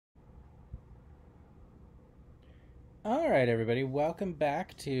All right, everybody, welcome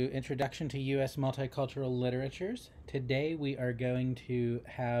back to Introduction to U.S. Multicultural Literatures. Today we are going to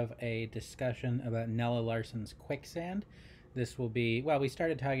have a discussion about Nella Larsen's Quicksand. This will be, well, we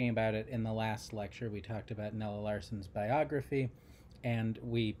started talking about it in the last lecture. We talked about Nella Larsen's biography, and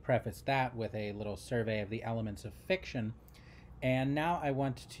we prefaced that with a little survey of the elements of fiction. And now I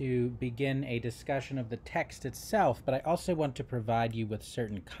want to begin a discussion of the text itself, but I also want to provide you with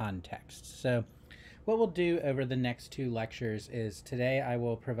certain context. So, what we'll do over the next two lectures is today I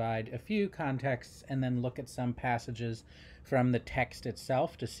will provide a few contexts and then look at some passages from the text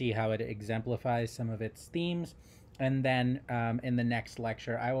itself to see how it exemplifies some of its themes. And then in the next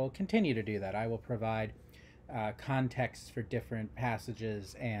lecture, I will continue to do that. I will provide contexts for different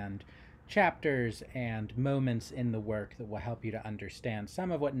passages and chapters and moments in the work that will help you to understand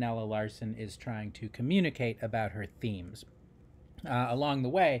some of what Nella Larsen is trying to communicate about her themes. Along the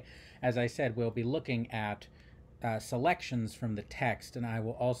way, as I said, we'll be looking at selections from the text, and I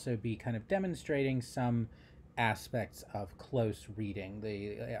will also be kind of demonstrating some aspects of close reading,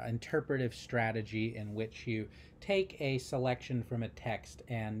 the interpretive strategy in which you take a selection from a text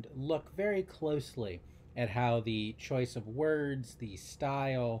and look very closely at how the choice of words, the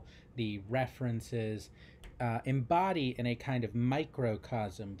style, the references embody in a kind of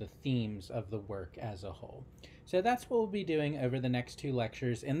microcosm the themes of the work as a whole. So that's what we'll be doing over the next two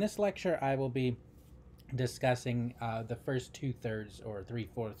lectures. In this lecture, I will be discussing the first 2/3 or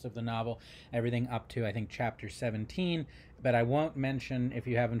 3/4 of the novel, everything up to, I think, chapter 17. But I won't mention, if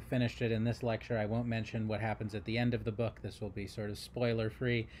you haven't finished it in this lecture, I won't mention what happens at the end of the book. This will be sort of spoiler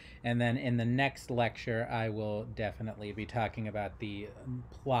free. And then in the next lecture, I will definitely be talking about the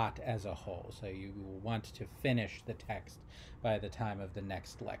plot as a whole. So you will want to finish the text by the time of the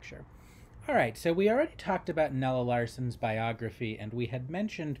next lecture. All right, so we already talked about Nella Larsen's biography, and we had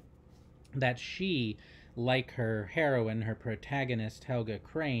mentioned that she, like her heroine, her protagonist, Helga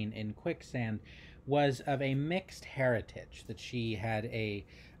Crane, in Quicksand, was of a mixed heritage, that she had a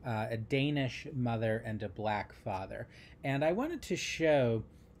Danish mother and a black father. And I wanted to show,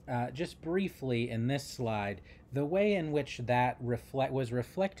 just briefly in this slide, the way in which that was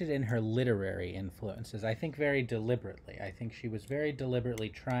reflected in her literary influences, I think very deliberately. I think she was very deliberately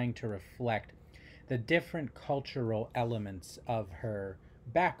trying to reflect the different cultural elements of her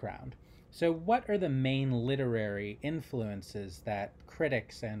background. So, what are the main literary influences that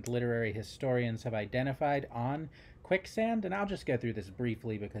critics and literary historians have identified on Quicksand? And I'll just go through this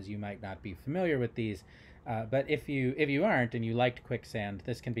briefly because you might not be familiar with these. But if you aren't and you liked Quicksand,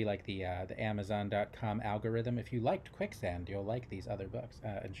 this can be like the Amazon.com algorithm. If you liked Quicksand, you'll like these other books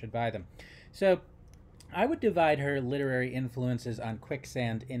and should buy them. So I would divide her literary influences on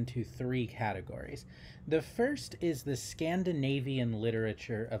Quicksand into three categories. The first is the Scandinavian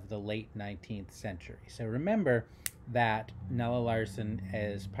literature of the late 19th century. So remember that Nella Larsen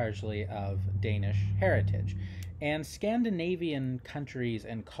is partially of Danish heritage. And Scandinavian countries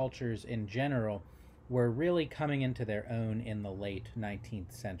and cultures in general were really coming into their own in the late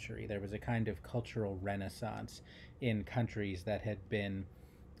 19th century. There was a kind of cultural renaissance in countries that had been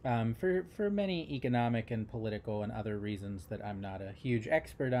for many economic and political and other reasons that I'm not a huge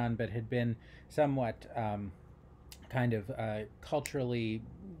expert on, but had been somewhat kind of culturally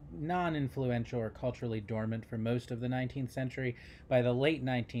non-influential or culturally dormant for most of the 19th century. By the late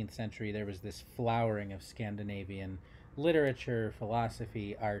 19th century, there was this flowering of Scandinavian literature,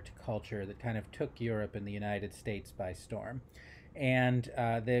 philosophy, art, culture that kind of took Europe and the United States by storm. And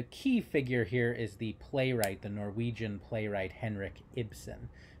the key figure here is the playwright, the Norwegian playwright Henrik Ibsen,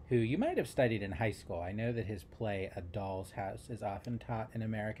 who you might have studied in high school. I know that his play, A Doll's House, is often taught in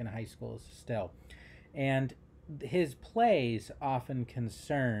American high schools still. And his plays often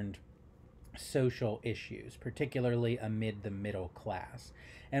concerned social issues, particularly amid the middle class.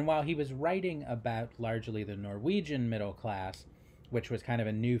 And while he was writing about largely the Norwegian middle class, which was kind of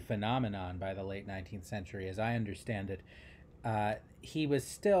a new phenomenon by the late 19th century, as I understand it, he was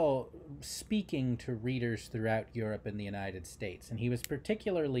still speaking to readers throughout Europe and the United States, and he was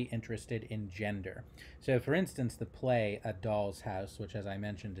particularly interested in gender. So, for instance, the play A Doll's House, which, as I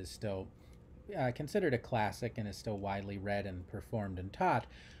mentioned, is still considered a classic and is still widely read and performed and taught,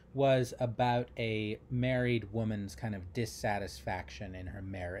 was about a married woman's kind of dissatisfaction in her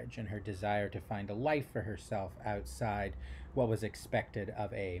marriage and her desire to find a life for herself outside what was expected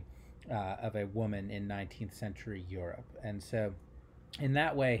of a woman in 19th century Europe. And so, in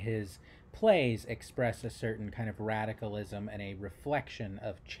that way, his plays express a certain kind of radicalism and a reflection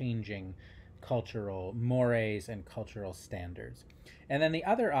of changing cultural mores and cultural standards. And then the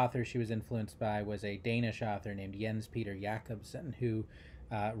other author she was influenced by was a Danish author named Jens Peter Jacobsen, who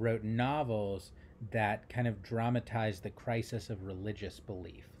wrote novels that kind of dramatized the crisis of religious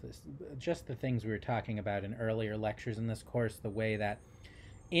belief. Just the things we were talking about in earlier lectures in this course, the way that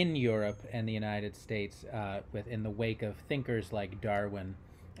in Europe and the United States, in the wake of thinkers like Darwin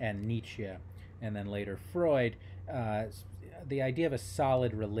and Nietzsche, and then later Freud, the idea of a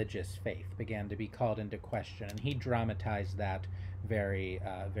solid religious faith began to be called into question, and he dramatized that very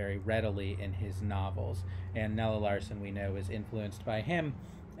readily in his novels. And Nella Larsen, we know, is influenced by him.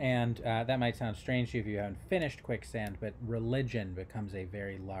 And that might sound strange to you if you haven't finished Quicksand, but religion becomes a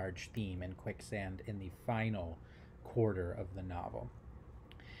very large theme in Quicksand in the final quarter of the novel.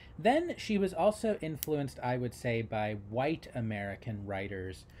 Then she was also influenced, I would say, by white American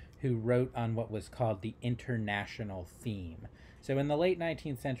writers who wrote on what was called the international theme. So in the late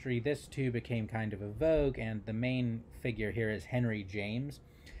 19th century, this too became kind of a vogue, and the main figure here is Henry James.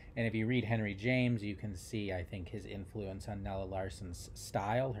 And if you read Henry James, you can see, I think, his influence on Nella Larsen's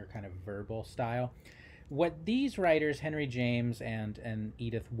style, her kind of verbal style. What these writers, Henry James and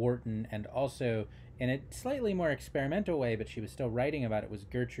Edith Wharton, and also in a slightly more experimental way, but she was still writing about it, was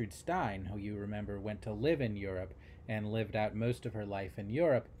Gertrude Stein, who you remember went to live in Europe and lived out most of her life in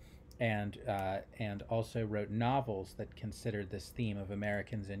Europe, and also wrote novels that considered this theme of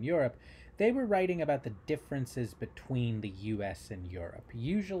Americans in Europe. They were writing about the differences between the U.S. and Europe,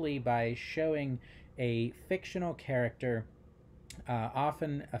 usually by showing a fictional character,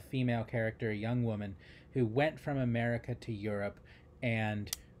 often a female character, a young woman, who went from America to Europe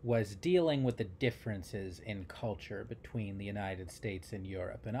and was dealing with the differences in culture between the United States and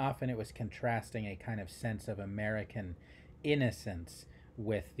Europe. And often it was contrasting a kind of sense of American innocence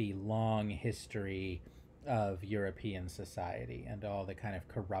with the long history of European society and all the kind of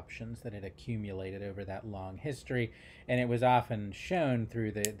corruptions that had accumulated over that long history. And it was often shown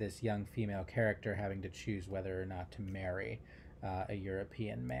through this young female character having to choose whether or not to marry a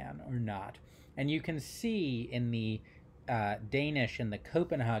European man or not. And you can see in the Danish and the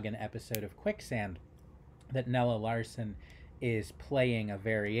Copenhagen episode of Quicksand that Nella Larsen is playing a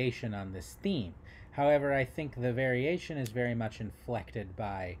variation on this theme. However, I think the variation is very much inflected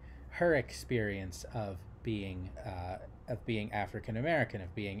by her experience of being African American,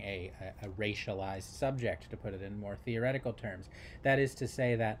 of being a racialized subject, to put it in more theoretical terms. That is to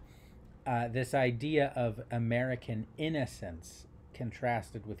say that this idea of American innocence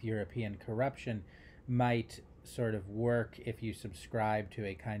contrasted with European corruption might sort of work if you subscribe to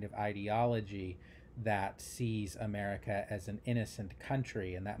a kind of ideology that sees America as an innocent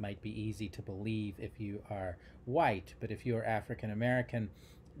country, and that might be easy to believe if you are white, but if you are African American,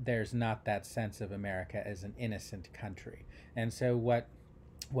 there's not that sense of America as an innocent country. And so why?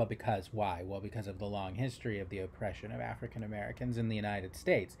 Well, because of the long history of the oppression of African Americans in the United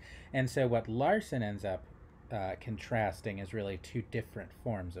States. And so what Larsen ends up contrasting is really two different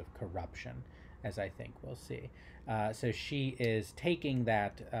forms of corruption, as I think we'll see. So she is taking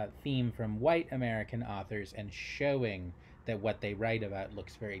that theme from white American authors and showing that what they write about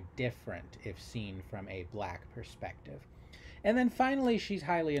looks very different if seen from a black perspective. And then finally, she's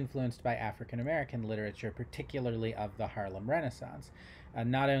highly influenced by African American literature, particularly of the Harlem Renaissance.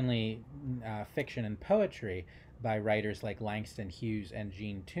 Not only fiction and poetry by writers like Langston Hughes and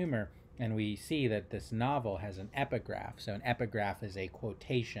Jean Toomer, and we see that this novel has an epigraph. So an epigraph is a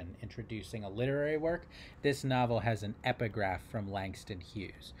quotation introducing a literary work. This novel has an epigraph from Langston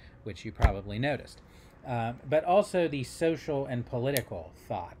Hughes, which you probably noticed. But also the social and political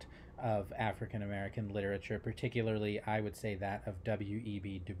thought of African American literature, particularly I would say that of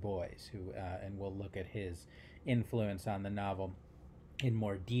W.E.B. Du Bois, who, and we'll look at his influence on the novel in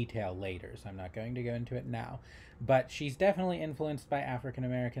more detail later, so I'm not going to go into it now. But she's definitely influenced by African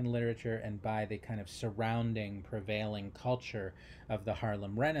American literature and by the kind of surrounding, prevailing culture of the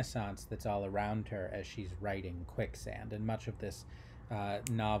Harlem Renaissance that's all around her as she's writing Quicksand. And much of this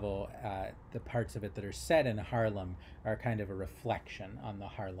novel, the parts of it that are set in Harlem, are kind of a reflection on the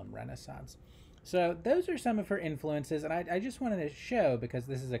Harlem Renaissance. So those are some of her influences, and I just wanted to show, because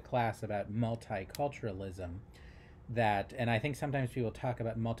this is a class about multiculturalism, that, and I think sometimes people talk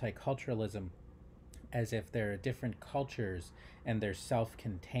about multiculturalism as if there are different cultures and they're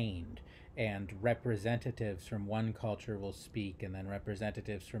self-contained, and representatives from one culture will speak and then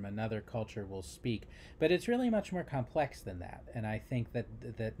representatives from another culture will speak. But it's really much more complex than that, and I think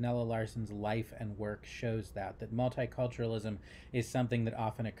that Nella Larsen's life and work shows that multiculturalism is something that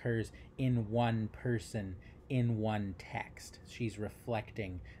often occurs in one person, in one text. She's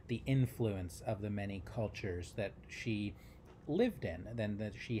reflecting the influence of the many cultures that she lived in, than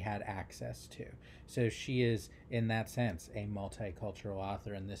that she had access to. So she is, in that sense, a multicultural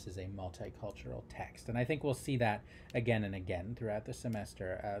author, and this is a multicultural text. And I think we'll see that again and again throughout the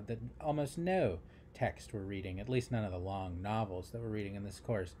semester, that almost no text we're reading, at least none of the long novels that we're reading in this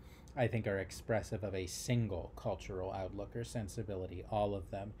course, I think are expressive of a single cultural outlook or sensibility. All of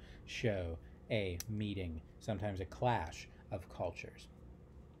them show a meeting, sometimes a clash of cultures.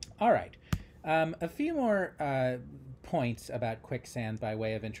 All right. A few more points about Quicksand by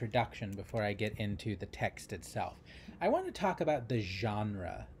way of introduction before I get into the text itself. I want to talk about the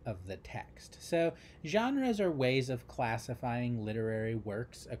genre of the text. So, genres are ways of classifying literary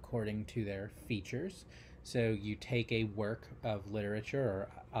works according to their features. So, you take a work of literature or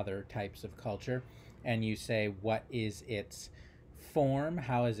other types of culture and you say, what is its form,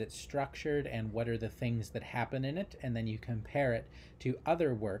 how is it structured, and what are the things that happen in it, and then you compare it to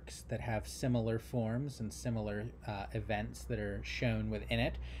other works that have similar forms and similar events that are shown within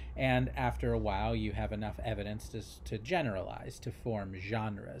it, and after a while you have enough evidence to generalize, to form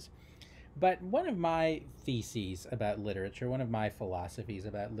genres. But one of my theses about literature, one of my philosophies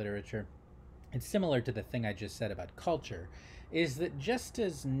about literature, it's similar to the thing I just said about culture, is that just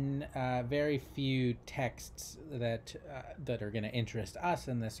as very few texts that are going to interest us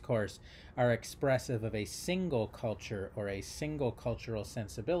in this course are expressive of a single culture or a single cultural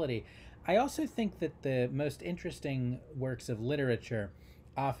sensibility, I also think that the most interesting works of literature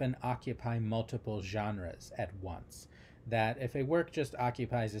often occupy multiple genres at once. That if a work just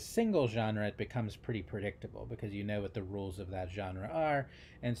occupies a single genre, it becomes pretty predictable because you know what the rules of that genre are,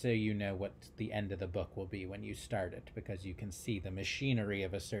 and so you know what the end of the book will be when you start it because you can see the machinery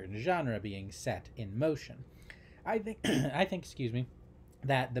of a certain genre being set in motion. I think, excuse me,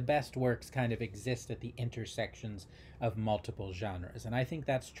 that the best works kind of exist at the intersections of multiple genres, and I think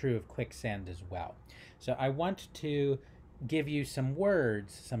that's true of Quicksand as well. So I want to give you some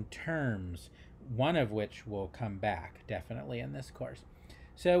words, some terms, one of which will come back definitely in this course.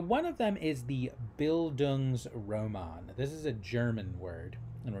 So one of them is the Bildungsroman. This is a German word,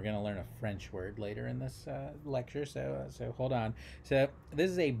 and we're going to learn a French word later in this lecture, so hold on. So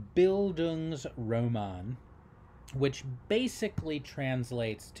this is a Bildungsroman, which basically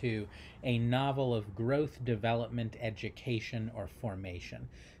translates to a novel of growth, development, education, or formation.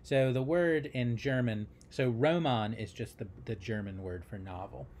 So the word in German, so Roman is just the German word for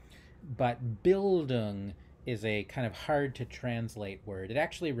novel. But Bildung is a kind of hard to translate word. It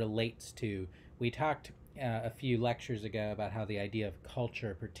actually relates to, we talked a few lectures ago about how the idea of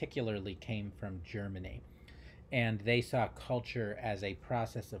culture particularly came from Germany. And they saw culture as a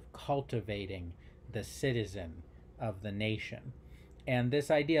process of cultivating the citizen of the nation. And this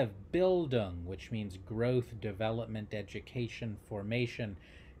idea of Bildung, which means growth, development, education, formation,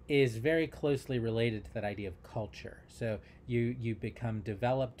 is very closely related to that idea of culture. So you become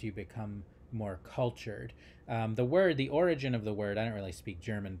developed, you become more cultured. The origin of the word, I don't really speak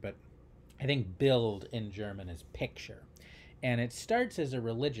German, but I think Bild in German is picture. And it starts as a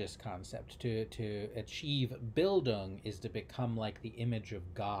religious concept. To achieve Bildung is to become like the image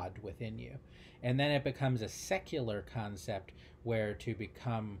of God within you. And then it becomes a secular concept where to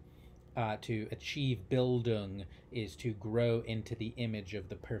achieve Bildung is to grow into the image of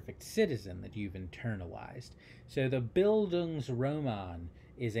the perfect citizen that you've internalized. So the Bildungsroman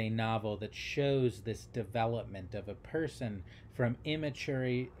is a novel that shows this development of a person from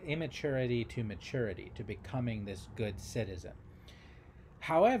immaturity to maturity, to becoming this good citizen.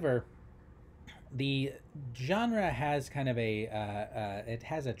 However, the genre has kind of it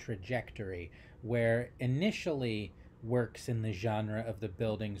has a trajectory where initially works in the genre of the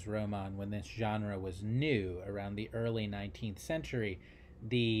Bildungsroman, when this genre was new around the early 19th century,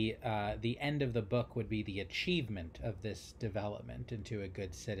 the end of the book would be the achievement of this development into a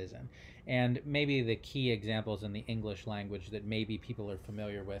good citizen. And maybe the key examples in the English language that maybe people are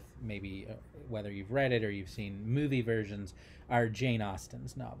familiar with, maybe whether you've read it or you've seen movie versions, are Jane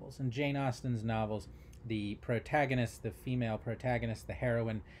Austen's novels. In Jane Austen's novels, the protagonist, the female protagonist, the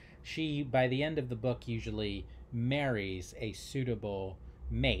heroine, she, by the end of the book, usually marries a suitable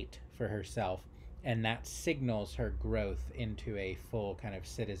mate for herself, and that signals her growth into a full kind of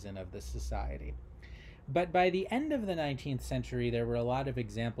citizen of the society. But by the end of the 19th century, there were a lot of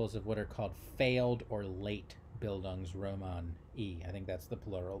examples of what are called failed or late Bildungsroman-y. I think that's the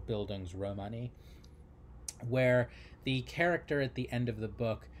plural, Bildungsroman-y, where the character at the end of the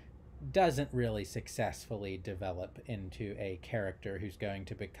book doesn't really successfully develop into a character who's going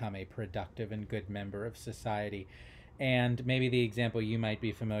to become a productive and good member of society. And maybe the example you might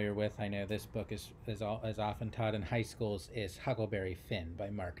be familiar with, I know this book is often taught in high schools, is Huckleberry Finn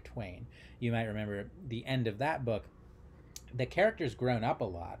by Mark Twain. You might remember the end of that book. the character's grown up a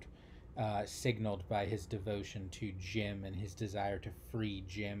lot, signaled by his devotion to Jim and his desire to free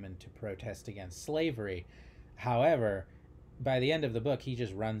Jim and to protest against slavery. However, by the end of the book, he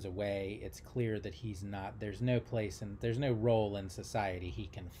just runs away. It's clear that he's not, there's no place and there's no role in society he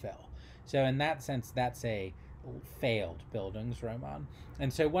can fill. So, in that sense, that's a failed Bildungsroman.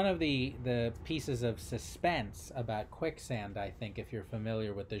 And so, one of the pieces of suspense about Quicksand, I think, if you're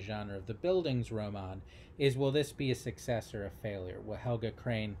familiar with the genre of the Bildungsroman, is will this be a success or a failure? Will Helga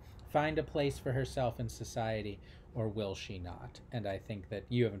Crane find a place for herself in society, or will she not? And I think that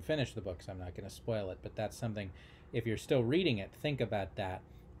you haven't finished the book, so I'm not going to spoil it, but that's something, if you're still reading it, think about that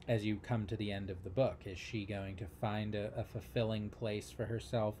as you come to the end of the book. Is she going to find a fulfilling place for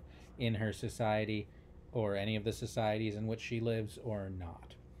herself in her society, or any of the societies in which she lives, or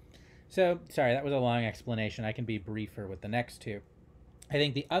not? So, sorry, that was a long explanation. I can be briefer with the next two. I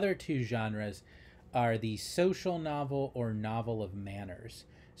think the other two genres are the social novel or novel of manners.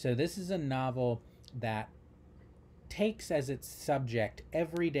 So this is a novel that takes as its subject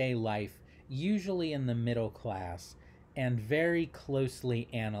everyday life, usually in the middle class, and very closely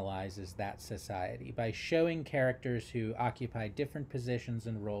analyzes that society by showing characters who occupy different positions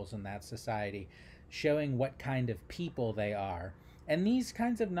and roles in that society, showing what kind of people they are. And these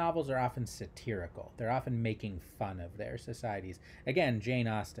kinds of novels are often satirical. They're often making fun of their societies. Again, Jane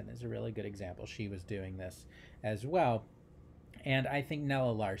Austen is a really good example. She was doing this as well. And I think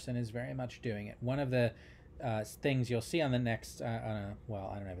Nella Larsen is very much doing it. One of the things you'll see on the next,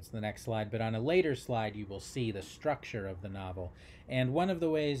 well, I don't know if it's the next slide, but on a later slide, you will see the structure of the novel. And one of the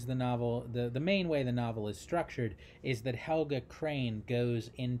ways the novel, the main way the novel is structured, is that Helga Crane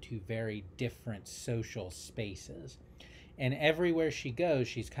goes into very different social spaces. And everywhere she goes,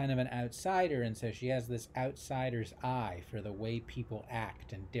 she's kind of an outsider, and so she has this outsider's eye for the way people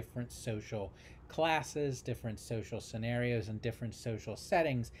act in different social classes, different social scenarios, and different social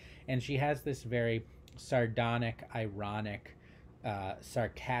settings. And she has this very sardonic, ironic,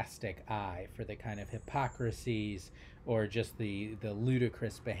 sarcastic eye for the kind of hypocrisies or just the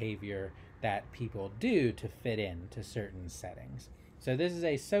ludicrous behavior that people do to fit in to certain settings. So this is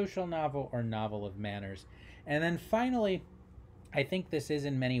a social novel or novel of manners. And then finally, I think this is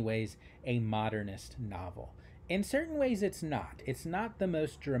in many ways a modernist novel. In certain ways, it's not. It's not the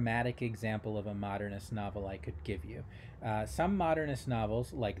most dramatic example of a modernist novel I could give you. Some modernist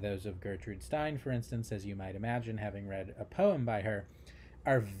novels, like those of Gertrude Stein, for instance, as you might imagine, having read a poem by her,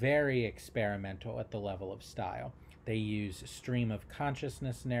 are very experimental at the level of style. They use stream of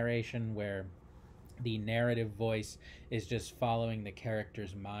consciousness narration, where the narrative voice is just following the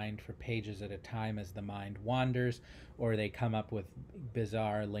character's mind for pages at a time as the mind wanders, or they come up with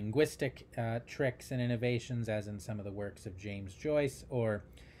bizarre linguistic tricks and innovations, as in some of the works of James Joyce. Or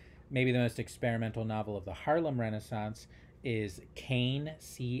maybe the most experimental novel of the Harlem Renaissance is Cane,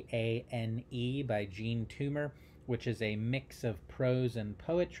 C-A-N-E, by Jean Toomer, which is a mix of prose and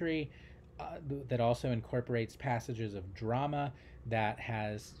poetry that also incorporates passages of drama, that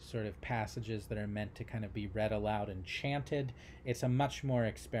has sort of passages that are meant to kind of be read aloud and chanted. It's a much more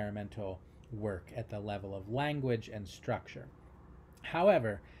experimental work at the level of language and structure.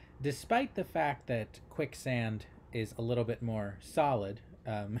 However, despite the fact that Quicksand is a little bit more solid,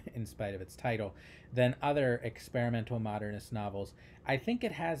 in spite of its title, than other experimental modernist novels, I think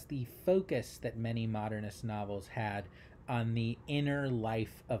it has the focus that many modernist novels had on the inner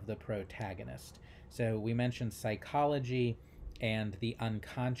life of the protagonist. So we mentioned psychology and the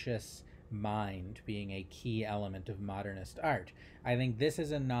unconscious mind being a key element of modernist art. I think this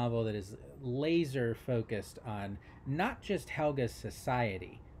is a novel that is laser focused on not just Helga's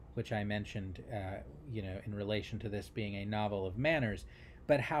society, which I mentioned, in relation to this being a novel of manners,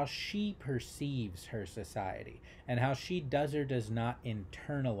 but how she perceives her society and how she does or does not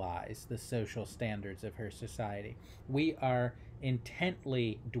internalize the social standards of her society. We are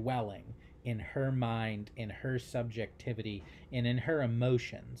intently dwelling in her mind, in her subjectivity, and in her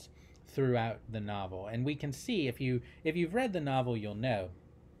emotions throughout the novel. And we can see, if you've read the novel, you'll know.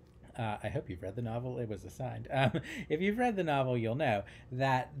 I hope you've read the novel. It was assigned. If you've read the novel, you'll know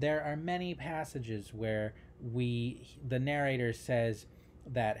that there are many passages where the narrator says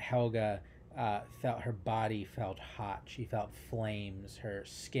that Helga felt her body felt hot. She felt flames. Her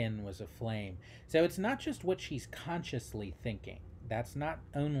skin was aflame. So it's not just what she's consciously thinking. That's not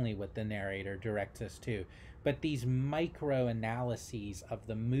only what the narrator directs us to, but these micro analyses of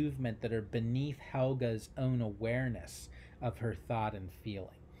the movement that are beneath Helga's own awareness of her thought and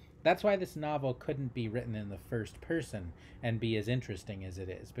feeling. That's why this novel couldn't be written in the first person and be as interesting as it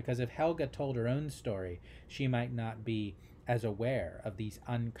is, because if Helga told her own story, she might not be as aware of these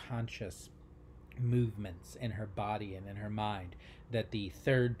unconscious movements in her body and in her mind that the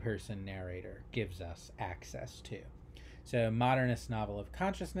third person narrator gives us access to. So, modernist novel of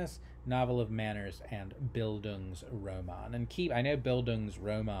consciousness, novel of manners, and Bildungsroman. And I know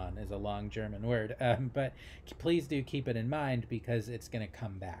Bildungsroman is a long German word, but please do keep it in mind because it's going to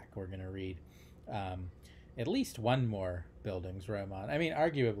come back. We're going to read at least one more Bildungsroman. I mean,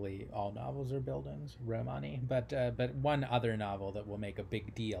 arguably all novels are Bildungsromani, but one other novel that will make a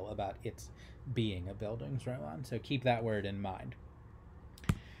big deal about its being a Bildungsroman. So keep that word in mind.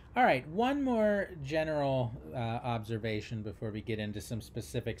 All right, one more general observation before we get into some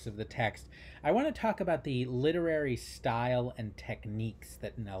specifics of the text. I want to talk about the literary style and techniques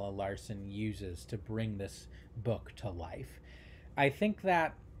that Nella Larsen uses to bring this book to life. I think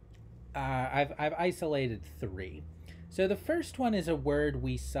that I've isolated three. So the first one is a word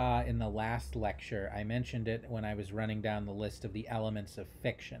we saw in the last lecture. I mentioned it when I was running down the list of the elements of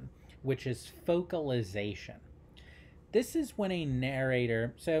fiction, which is focalization. This is when a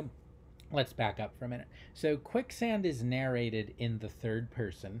narrator, so let's back up for a minute. So Quicksand is narrated in the third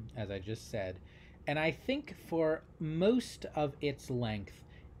person, as I just said, and I think for most of its length,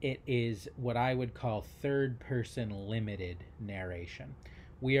 it is what I would call third person limited narration.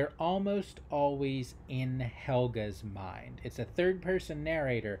 We are almost always in Helga's mind. It's a third person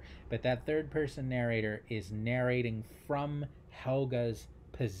narrator, but that third person narrator is narrating from Helga's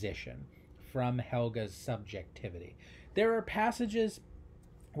position, from Helga's subjectivity. There are passages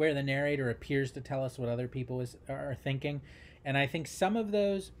where the narrator appears to tell us what other people are thinking, and I think some of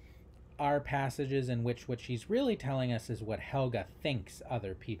those are passages in which what she's really telling us is what Helga thinks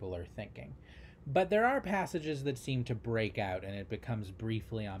other people are thinking. But there are passages that seem to break out and it becomes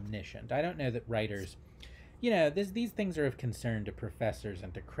briefly omniscient. I don't know that writers, these things are of concern to professors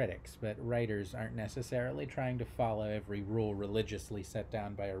and to critics, but writers aren't necessarily trying to follow every rule religiously set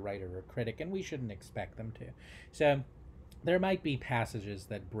down by a writer or critic, and we shouldn't expect them to. So there might be passages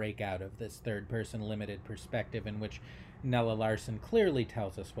that break out of this third-person limited perspective in which Nella Larsen clearly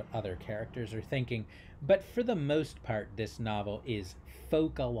tells us what other characters are thinking, but for the most part, this novel is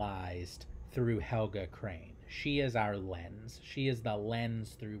focalized through Helga Crane. She is our lens. She is the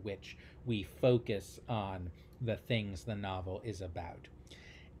lens through which we focus on the things the novel is about.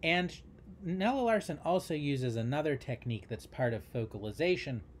 And Nella Larsen also uses another technique that's part of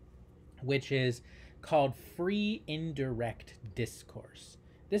focalization, which is called free indirect discourse.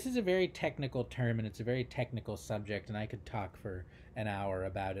 This is a very technical term and it's a very technical subject, and I could talk for an hour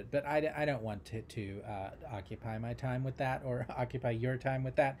about it, but I don't want to occupy my time with that or occupy your time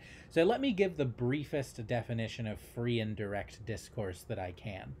with that. So let me give the briefest definition of free indirect discourse that I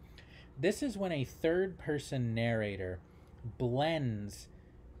can. This is when a third-person narrator blends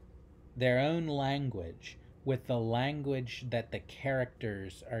their own language with the language that the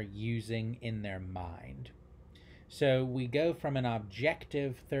characters are using in their mind. So we go from an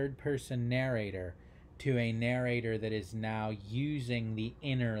objective third-person narrator to a narrator that is now using the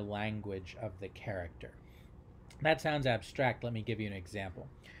inner language of the character. That sounds abstract. Let me give you an example.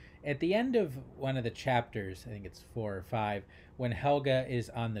 At the end of one of the chapters, I think it's 4 or 5, when Helga is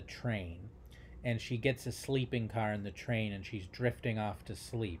on the train and she gets a sleeping car in the train and she's drifting off to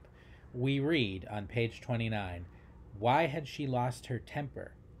sleep, we read on page 29, why had she lost her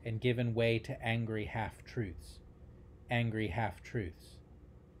temper and given way to angry half-truths? Angry half-truths.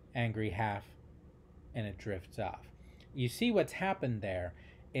 Angry half, and it drifts off. You see what's happened there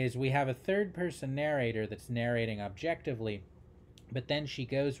is we have a third-person narrator that's narrating objectively, but then she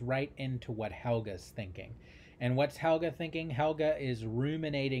goes right into what Helga's thinking. And what's Helga thinking? Helga is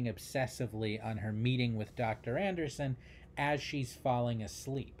ruminating obsessively on her meeting with Dr. Anderson as she's falling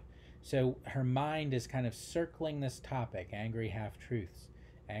asleep. So her mind is kind of circling this topic, angry half-truths,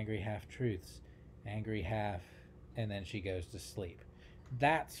 angry half-truths, angry half, and then she goes to sleep.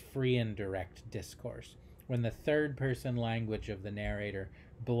 That's free and direct discourse, when the third-person language of the narrator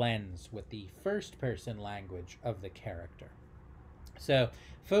blends with the first-person language of the character. So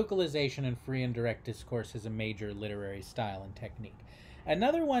focalization and free and direct discourse is a major literary style and technique.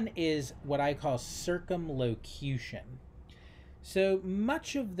 Another one is what I call circumlocution. So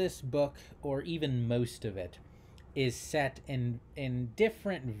much of this book, or even most of it, is set in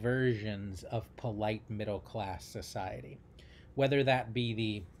different versions of polite middle-class society. Whether that be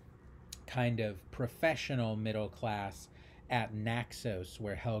the kind of professional middle class at Naxos,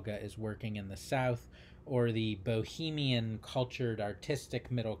 where Helga is working in the South, or the bohemian, cultured, artistic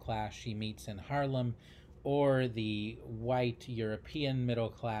middle class she meets in Harlem, or the white European middle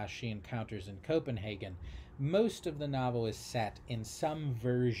class she encounters in Copenhagen, most of the novel is set in some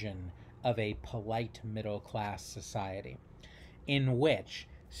version of a polite middle class society, in which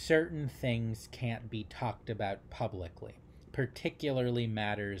certain things can't be talked about publicly, particularly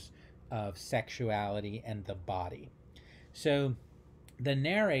matters of sexuality and the body. So the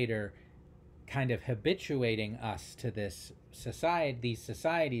narrator kind of habituating us to this society, these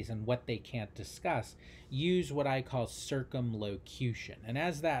societies, and what they can't discuss, use what I call circumlocution. And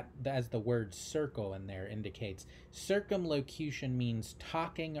as the word circle in there indicates, circumlocution means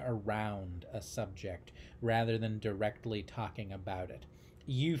talking around a subject rather than directly talking about it.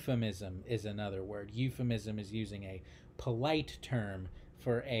 Euphemism is another word. Euphemism is using a polite term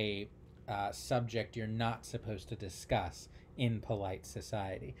for a subject you're not supposed to discuss in polite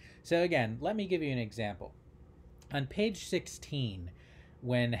society. So again, let me give you an example. On page 16,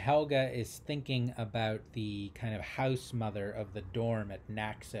 when Helga is thinking about the kind of house mother of the dorm at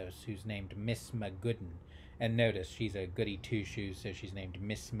Naxos, who's named Miss Magooden, and notice she's a goody two-shoes, so she's named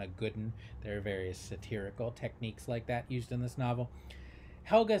Miss Magooden. There are various satirical techniques like that used in this novel.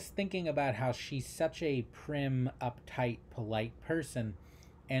 Helga's thinking about how she's such a prim, uptight, polite person,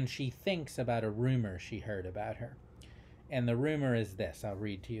 and she thinks about a rumor she heard about her. And the rumor is this. I'll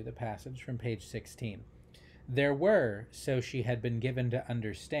read to you the passage from page 16. There were, so she had been given to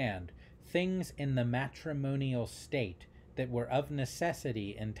understand, things in the matrimonial state that were of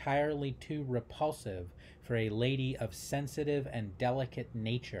necessity entirely too repulsive for a lady of sensitive and delicate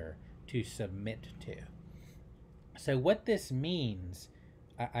nature to submit to. So what this means,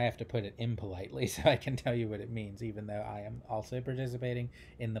 I have to put it impolitely so I can tell you what it means, even though I am also participating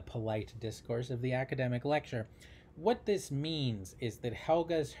in the polite discourse of the academic lecture. What this means is that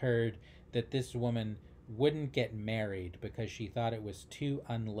Helga's heard that this woman wouldn't get married because she thought it was too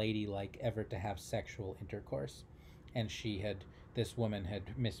unladylike ever to have sexual intercourse. And this woman,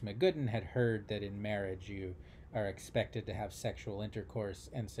 Miss Magooden, had heard that in marriage you are expected to have sexual intercourse,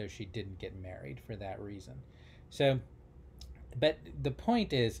 and so she didn't get married for that reason. So, but the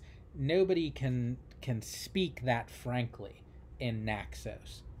point is, nobody can speak that frankly in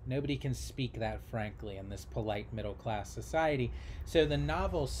Naxos. Nobody can speak that frankly in this polite middle-class society. So the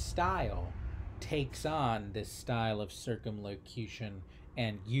novel's style takes on this style of circumlocution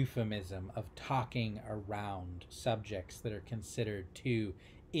and euphemism, of talking around subjects that are considered too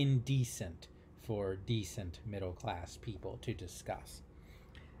indecent for decent middle-class people to discuss.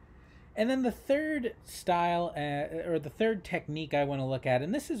 And then the third style, or the third technique I want to look at,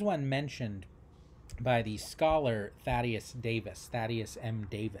 and this is one mentioned by the scholar Thaddeus M.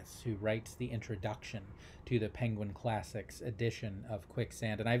 Davis, who writes the introduction to the Penguin Classics edition of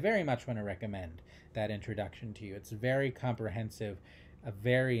Quicksand. And I very much want to recommend that introduction to you. It's very comprehensive,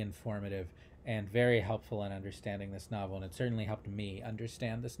 very informative, and very helpful in understanding this novel. And it certainly helped me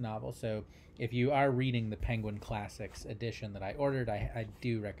understand this novel. So if you are reading the Penguin Classics edition that I ordered, I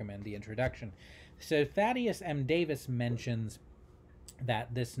do recommend the introduction. So Thaddeus M. Davis mentions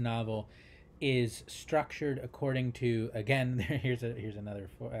that this novel is structured according to, again, here's another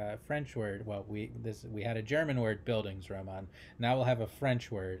French word. Well, we had a German word, Bildungsroman. Now we'll have a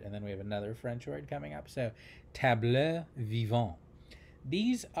French word, and then we have another French word coming up. So, tableau vivant.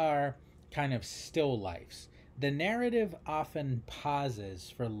 These are kind of still lifes. The narrative often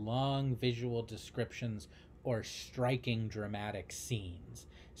pauses for long visual descriptions or striking dramatic scenes.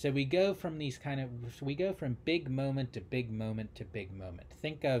 So we go from big moment to big moment to big moment.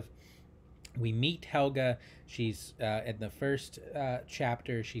 Think of, we meet Helga. She's in the first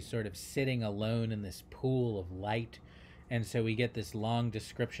chapter, she's sort of sitting alone in this pool of light. And so we get this long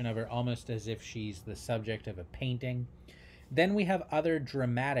description of her, almost as if she's the subject of a painting. Then we have other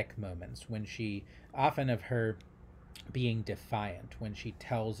dramatic moments when often of her being defiant, when she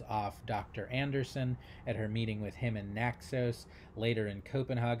tells off Dr. Anderson at her meeting with him in Naxos, later in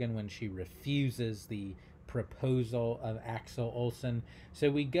Copenhagen when she refuses the proposal of Axel Olsen. So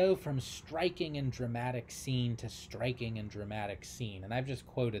we go from striking and dramatic scene to striking and dramatic scene. And I've just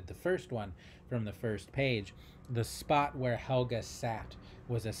quoted the first one from the first page. The spot where Helga sat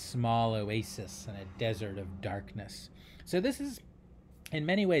was a small oasis in a desert of darkness. So this is, in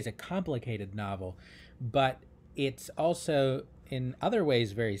many ways, a complicated novel, but it's also, in other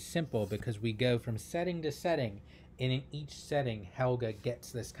ways, very simple, because we go from setting to setting, and in each setting, Helga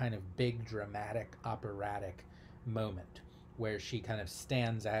gets this kind of big, dramatic, operatic moment where she kind of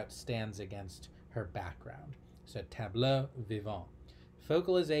stands against her background. So tableau vivant.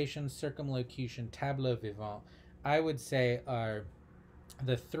 Focalization, circumlocution, tableau vivant, I would say, are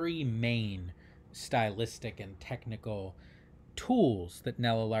the three main stylistic and technical tools that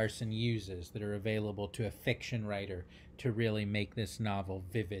Nella Larsen uses that are available to a fiction writer to really make this novel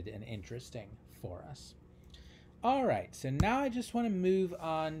vivid and interesting for us. All right, so now I just want to move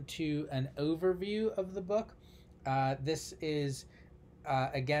on to an overview of the book. This is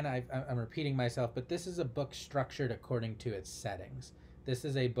again, I'm repeating myself, but this is a book structured according to its settings. This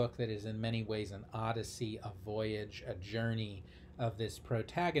is a book that is in many ways an odyssey, a voyage, a journey of this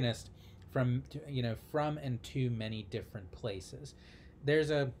protagonist from and to many different places.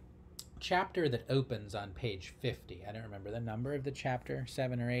 There's a chapter that opens on page 50. I don't remember the number of the chapter,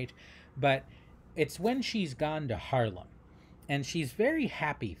 7 or 8, but it's when she's gone to Harlem, and she's very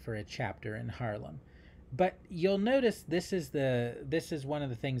happy for a chapter in Harlem. But you'll notice this is one of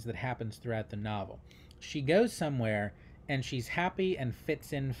the things that happens throughout the novel. She goes somewhere and she's happy and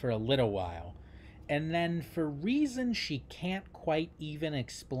fits in for a little while. And then for reasons she can't quite even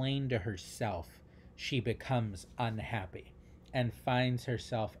explain to herself, she becomes unhappy and finds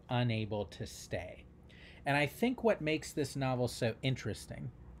herself unable to stay. And I think what makes this novel so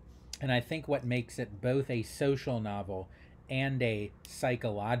interesting, and I think what makes it both a social novel and a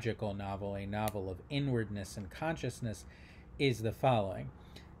psychological novel, a novel of inwardness and consciousness, is the following.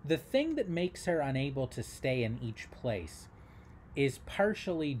 The thing that makes her unable to stay in each place is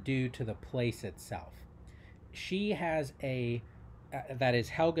partially due to the place itself. She has that is,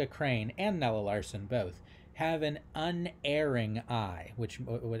 Helga Crane and Nella Larsen both have an unerring eye,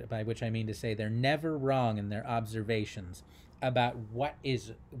 by which I mean to say they're never wrong in their observations about what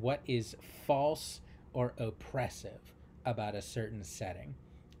is false or oppressive about a certain setting.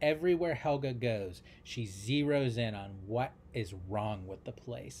 Everywhere Helga goes, she zeroes in on what is wrong with the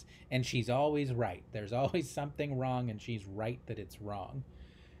place, and she's always right. There's always something wrong, and she's right that it's wrong.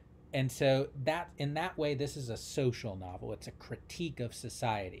 And so that in that way, this is a social novel. It's a critique of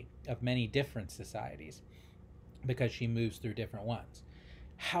society, of many different societies, because she moves through different ones.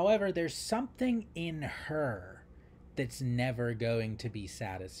 However, there's something in her that's never going to be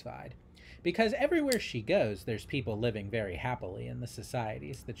satisfied, because everywhere she goes, there's people living very happily in the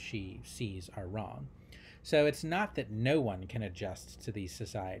societies that she sees are wrong. So it's not that no one can adjust to these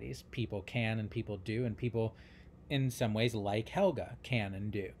societies. People can, and people do, and people in some ways like Helga can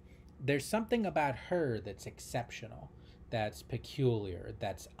and do. There's something about her that's exceptional, that's peculiar,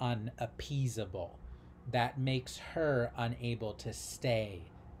 that's unappeasable, that makes her unable to stay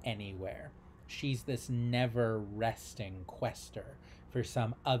anywhere. She's this never resting quester for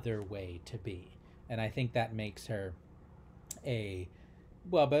some other way to be. And I think that makes her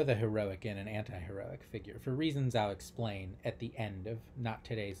both a heroic and an anti-heroic figure, for reasons I'll explain at the end of, not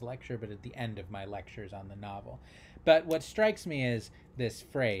today's lecture, but at the end of my lectures on the novel. But what strikes me is this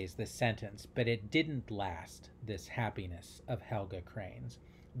phrase, this sentence, "but it didn't last, this happiness of Helga Crane's."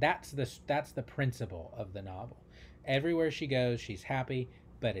 That's the principle of the novel. Everywhere she goes, she's happy,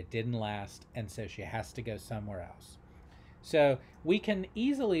 but it didn't last, and so she has to go somewhere else. So we can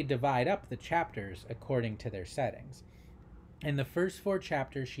easily divide up the chapters according to their settings. In the first 4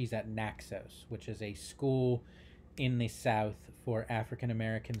 chapters, she's at Naxos, which is a school in the South for African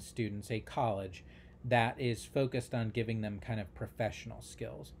American students, a college that is focused on giving them kind of professional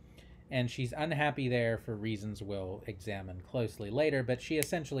skills. And she's unhappy there for reasons we'll examine closely later, but she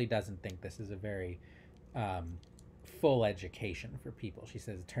essentially doesn't think this is a very full education for people. She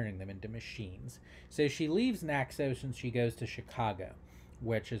says turning them into machines. So she leaves Naxos and she goes to Chicago,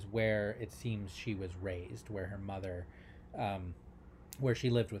 which is where it seems she was raised, where her mother, where she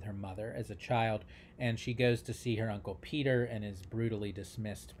lived with her mother as a child. And she goes to see her Uncle Peter and is brutally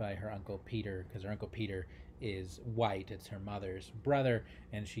dismissed by her Uncle Peter, because her Uncle Peter is white. It's her mother's brother,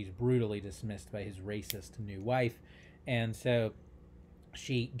 and she's brutally dismissed by his racist new wife. And so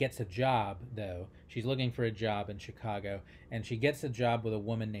she gets a job, though. She's looking for a job in Chicago, and she gets a job with a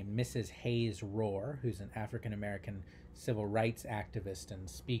woman named Mrs. Hayes Rohr, who's an African-American civil rights activist and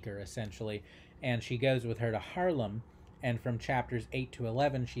speaker, essentially. And she goes with her to Harlem, and from chapters 8 to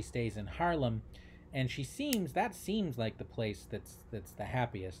 11, she stays in Harlem, and that seems like the place that's the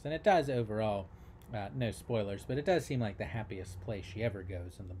happiest, and it does overall. No spoilers, but it does seem like the happiest place she ever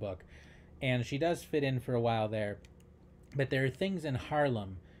goes in the book. And she does fit in for a while there, but there are things in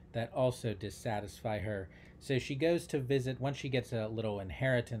Harlem that also dissatisfy her. So she goes to visit, once she gets a little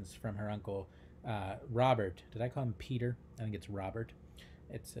inheritance from her uncle Robert. Did I call him Peter? I think it's Robert.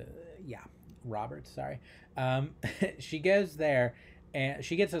 It's, Robert, sorry. She goes there, and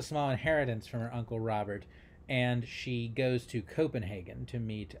she gets a small inheritance from her uncle Robert, and she goes to Copenhagen to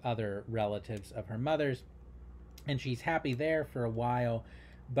meet other relatives of her mother's, and she's happy there for a while,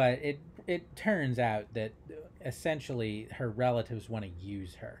 but it turns out that essentially her relatives want to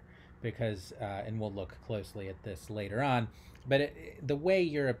use her because, and we'll look closely at this later on, but the way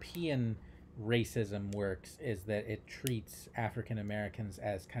European racism works is that it treats African Americans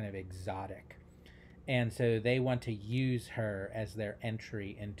as kind of exotic. And so they want to use her as their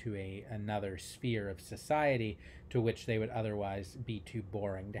entry into another sphere of society to which they would otherwise be too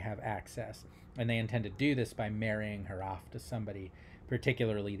boring to have access. And they intend to do this by marrying her off to somebody,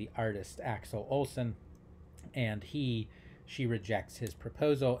 particularly the artist Axel Olsen. And she rejects his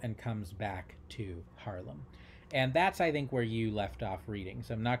proposal and comes back to Harlem. And that's, I think, where you left off reading.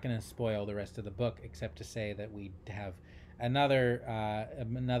 So I'm not going to spoil the rest of the book, except to say that we have another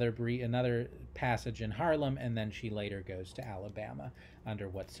passage in Harlem, and then she later goes to Alabama. Under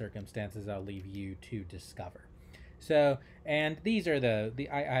what circumstances, I'll leave you to discover. So, and these are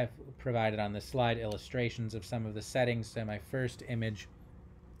I've provided on this slide illustrations of some of the settings. So my first image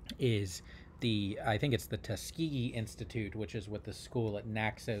is I think it's the Tuskegee Institute, which is what the school at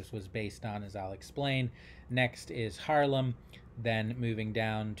Naxos was based on, as I'll explain. Next is Harlem. Then moving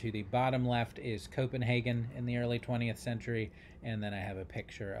down to the bottom left is Copenhagen in the early 20th century. And then I have a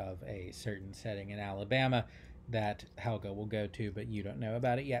picture of a certain setting in Alabama that Helga will go to, but you don't know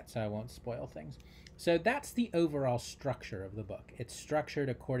about it yet, so I won't spoil things. So that's the overall structure of the book. It's structured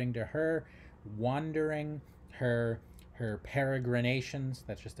according to her wandering, her peregrinations,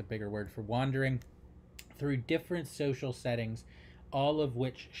 that's just a bigger word for wandering, through different social settings, all of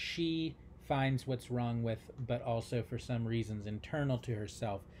which she finds what's wrong with, but also for some reasons internal to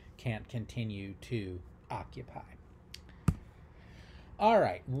herself can't continue to occupy. All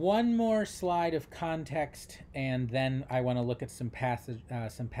right, one more slide of context, and then I want to look at some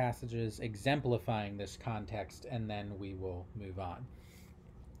passages exemplifying this context, and then we will move on.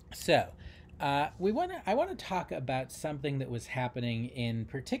 So, I want to talk about something that was happening in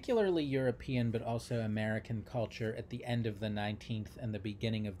particularly European but also American culture at the end of the 19th and the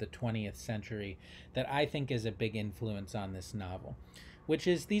beginning of the 20th century that I think is a big influence on this novel, which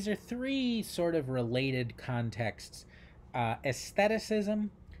is these are three sort of related contexts: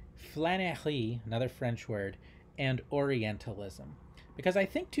 aestheticism, flânerie, another French word, and Orientalism. Because I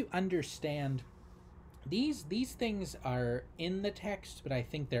think to understand these things are in the text, but I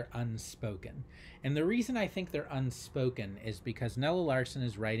think they're unspoken. And the reason I think they're unspoken is because Nella Larsen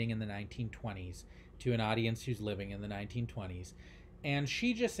is writing in the 1920s to an audience who's living in the 1920s, and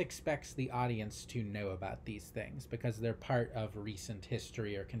she just expects the audience to know about these things because they're part of recent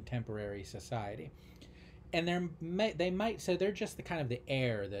history or contemporary society. And so they're just the kind of the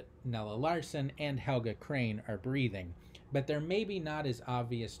air that Nella Larsen and Helga Crane are breathing, but they're maybe not as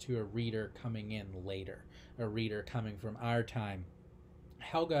obvious to a reader coming in later, a reader coming from our time.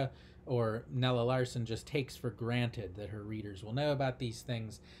 Helga or Nella Larsen just takes for granted that her readers will know about these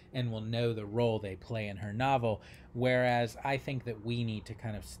things and will know the role they play in her novel, whereas I think that we need to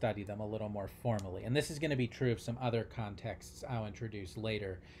kind of study them a little more formally. And this is going to be true of some other contexts I'll introduce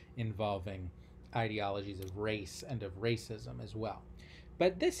later involving ideologies of race and of racism as well.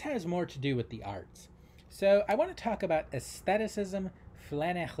 But this has more to do with the arts. So I want to talk about aestheticism,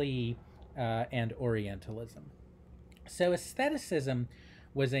 flânerie, and Orientalism. So aestheticism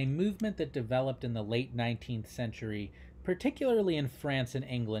was a movement that developed in the late 19th century, particularly in France and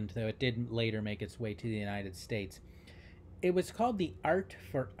England, though it didn't later make its way to the United States. It was called the art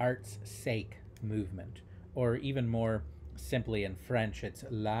for art's sake movement, or even more simply in French, it's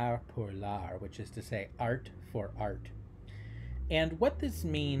l'art pour l'art, which is to say art for art. And what this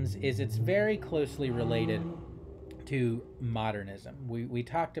means is it's very closely related to modernism. We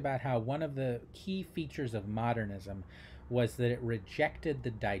talked about how one of the key features of modernism was that it rejected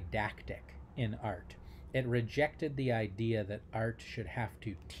the didactic in art. It rejected the idea that art should have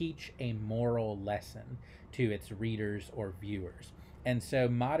to teach a moral lesson to its readers or viewers. And so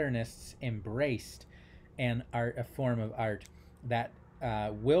modernists embraced a form of art that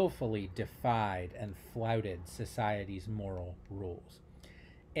willfully defied and flouted society's moral rules.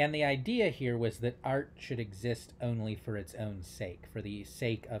 And the idea here was that art should exist only for its own sake, for the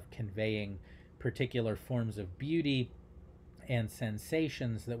sake of conveying particular forms of beauty and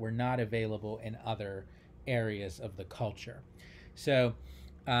sensations that were not available in other areas of the culture. So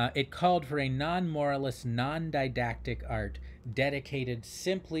it called for a non-moralist, non-didactic art dedicated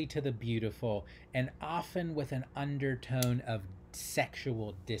simply to the beautiful, and often with an undertone of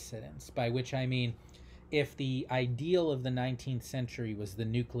sexual dissidence, by which I mean if the ideal of the 19th century was the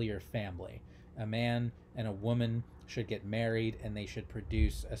nuclear family, a man and a woman should get married and they should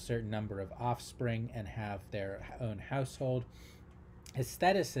produce a certain number of offspring and have their own household.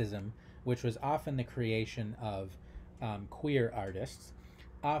 Aestheticism, which was often the creation of queer artists,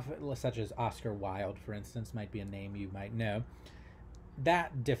 such as Oscar Wilde, for instance, might be a name you might know,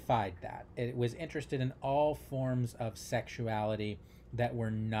 that defied that. It was interested in all forms of sexuality that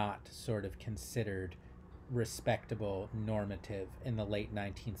were not sort of considered respectable normative in the late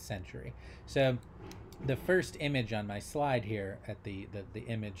 19th century. So the first image on my slide here, at the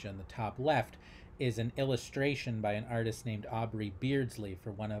image on the top left, is an illustration by an artist named Aubrey Beardsley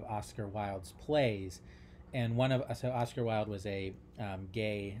for one of Oscar Wilde's plays. And so Oscar Wilde was a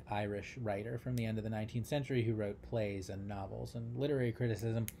gay Irish writer from the end of the 19th century who wrote plays and novels and literary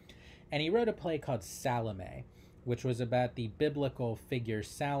criticism. And he wrote a play called Salome, which was about the biblical figure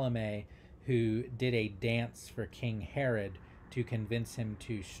Salome, who did a dance for King Herod to convince him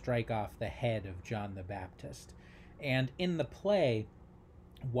to strike off the head of John the Baptist. And in the play,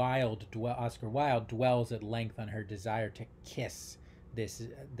 Oscar Wilde dwells at length on her desire to kiss this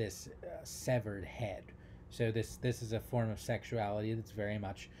severed head. So this is a form of sexuality that's very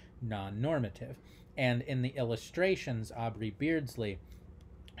much non-normative. And in the illustrations, Aubrey Beardsley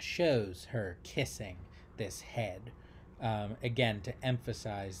shows her kissing this head, again, to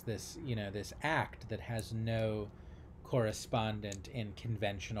emphasize this, this act that has no correspondent in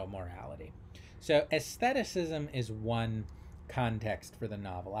conventional morality. So aestheticism is one context for the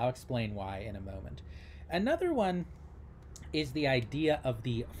novel. I'll explain why in a moment. Another one is the idea of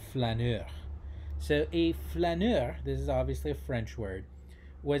the flaneur. So a flaneur, this is obviously a French word,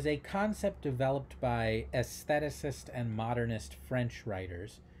 was a concept developed by aestheticist and modernist French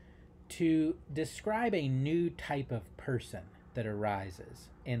writers to describe a new type of person that arises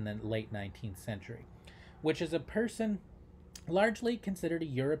in the late 19th century, which is a person largely considered a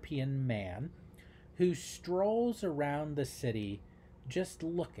European man who strolls around the city just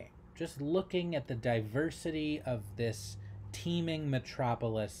looking at the diversity of this teeming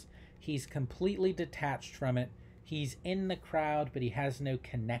metropolis. He's completely detached from it. He's in the crowd, but he has no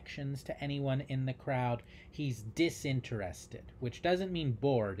connections to anyone in the crowd. He's disinterested, which doesn't mean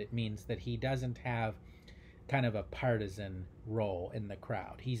bored. It means that he doesn't have kind of a partisan role in the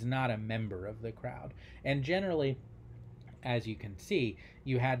crowd. He's not a member of the crowd. And generally, as you can see,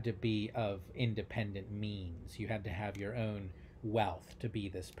 you had to be of independent means. You had to have your own wealth to be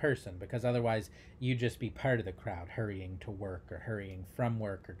this person, because otherwise you'd just be part of the crowd, hurrying to work or hurrying from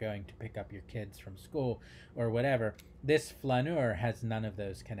work or going to pick up your kids from school or whatever. This flaneur has none of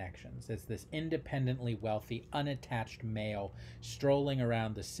those connections. It's this independently wealthy, unattached male strolling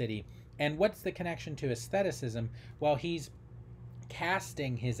around the city. And what's the connection to aestheticism? Well, he's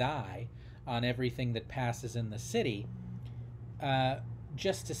casting his eye on everything that passes in the city,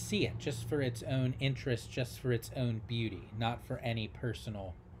 just to see it, just for its own interest, just for its own beauty, not for any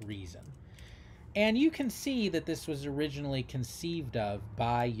personal reason. And you can see that this was originally conceived of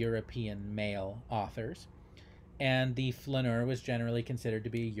by European male authors, and the flaneur was generally considered to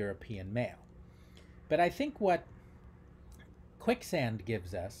be a European male. But I think what Quicksand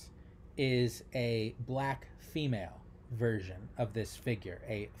gives us is a black female version of this figure,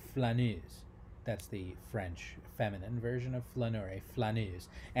 a flâneuse. That's the French feminine version of flaneur, a flâneuse.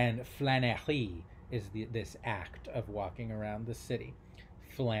 And flânerie is this act of walking around the city,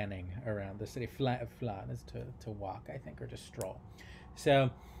 flanning around the city. Flan is to walk, I think, or to stroll.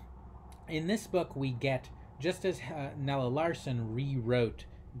 So in this book, we get, just as Nella Larsen rewrote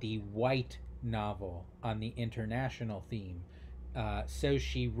the white novel on the international theme, so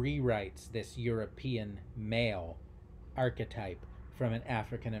she rewrites this European male archetype from an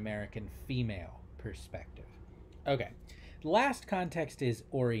African-American female perspective. Okay, the last context is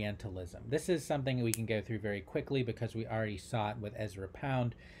Orientalism. This is something we can go through very quickly because we already saw it with Ezra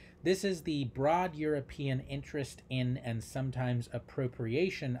Pound. This is the broad European interest in and sometimes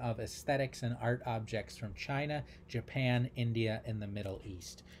appropriation of aesthetics and art objects from China, Japan, India, and the Middle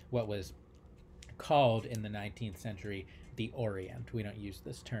East. What was called in the 19th century the Orient. We don't use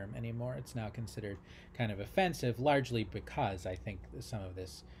this term anymore. It's now considered kind of offensive, largely because I think some of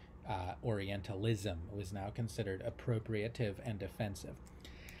this Orientalism was now considered appropriative and offensive.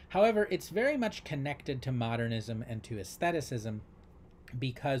 However, it's very much connected to modernism and to aestheticism,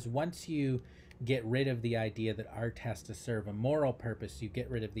 because once you get rid of the idea that art has to serve a moral purpose, you get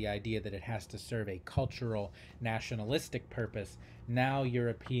rid of the idea that it has to serve a cultural, nationalistic purpose. Now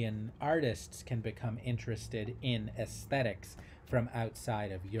European artists can become interested in aesthetics from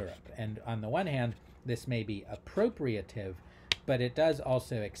outside of Europe. And on the one hand, this may be appropriative, but it does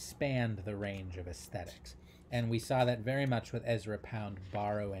also expand the range of aesthetics. And we saw that very much with Ezra Pound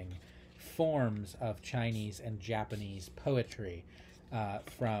borrowing forms of Chinese and Japanese poetry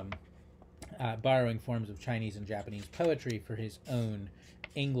borrowing forms of Chinese and Japanese poetry for his own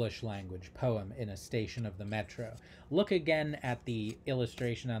English language poem in a station of the metro. Look again at the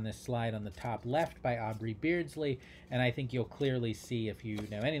illustration on this slide on the top left by Aubrey Beardsley, and I think you'll clearly see, if you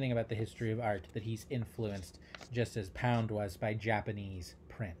know anything about the history of art, that he's influenced, just as Pound was, by Japanese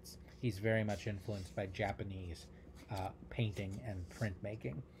prints. he's very much influenced by Japanese painting and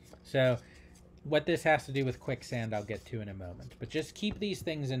printmaking. So what this has to do with Quicksand, I'll get to in a moment. But just keep these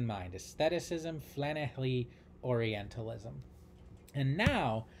things in mind: aestheticism, flânerie, Orientalism. And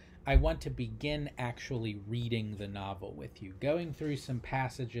now I want to begin actually reading the novel with you, going through some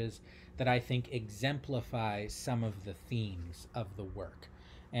passages that I think exemplify some of the themes of the work.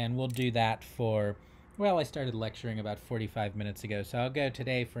 And we'll do that for, well, I started lecturing about 45 minutes ago, so I'll go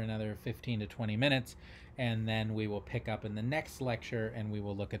today for another 15 to 20 minutes, and then we will pick up in the next lecture and we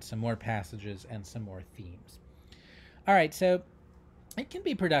will look at some more passages and some more themes. All right, so it can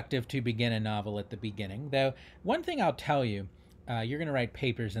be productive to begin a novel at the beginning, though one thing I'll tell you, you're going to write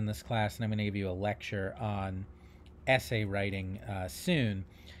papers in this class, and I'm going to give you a lecture on essay writing soon,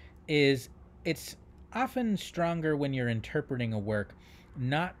 is it's often stronger when you're interpreting a work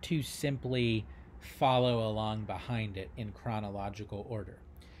not to simply follow along behind it in chronological order.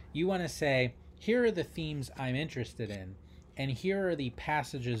 You want to say, here are the themes I'm interested in, and here are the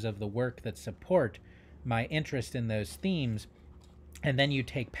passages of the work that support my interest in those themes, and then you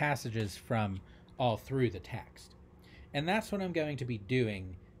take passages from all through the text. And that's what I'm going to be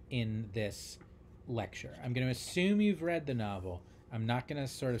doing in this lecture. I'm going to assume you've read the novel. I'm not going to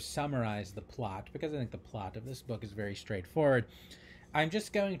sort of summarize the plot, because I think the plot of this book is very straightforward. I'm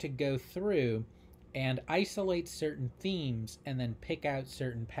just going to go through and isolate certain themes and then pick out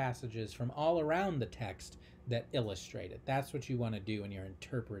certain passages from all around the text that illustrate it. That's what you want to do when you're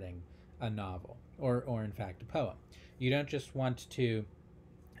interpreting a novel, or in fact a poem. You don't just want to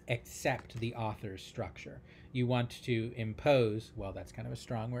accept the author's structure. You want to impose, well, that's kind of a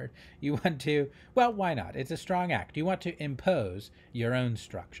strong word. You want to, well, why not? It's a strong act. You want to impose your own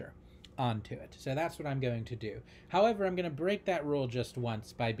structure onto it. So that's what I'm going to do. However, I'm going to break that rule just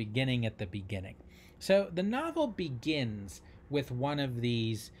once by beginning at the beginning. So the novel begins with one of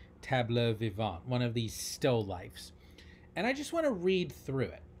these tableaux vivants, one of these still lifes. And I just want to read through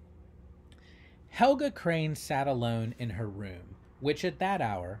it. Helga Crane sat alone in her room, which at that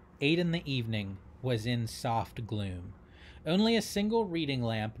hour, 8 in the evening, was in soft gloom. Only a single reading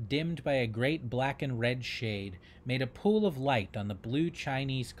lamp, dimmed by a great black and red shade, made a pool of light on the blue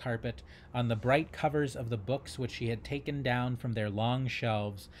Chinese carpet, on the bright covers of the books which she had taken down from their long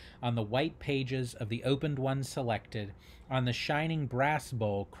shelves, on the white pages of the opened ones selected, on the shining brass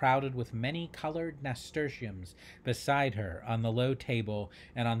bowl crowded with many-colored nasturtiums beside her on the low table,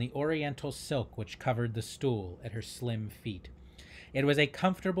 and on the oriental silk which covered the stool at her slim feet. It was a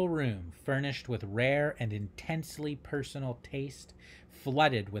comfortable room, furnished with rare and intensely personal taste,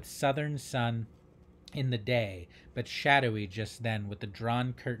 flooded with southern sun in the day, but shadowy just then with the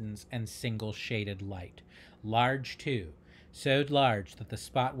drawn curtains and single-shaded light. Large, too, so large that the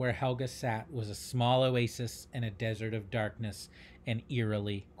spot where Helga sat was a small oasis in a desert of darkness and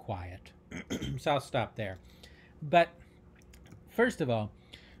eerily quiet. So I'll stop there. But first of all,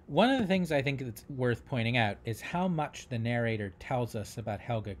 one of the things I think that's worth pointing out is how much the narrator tells us about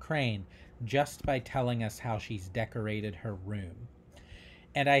Helga Crane just by telling us how she's decorated her room.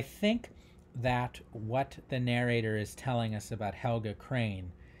 And I think that what the narrator is telling us about Helga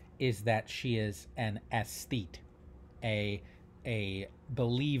Crane is that she is an aesthete, a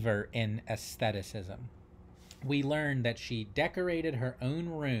believer in aestheticism. We learn that she decorated her own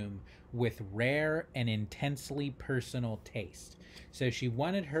room with rare and intensely personal taste. So she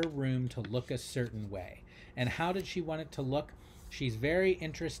wanted her room to look a certain way. And how did she want it to look? She's very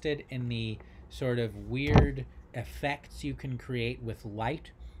interested in the sort of weird effects you can create with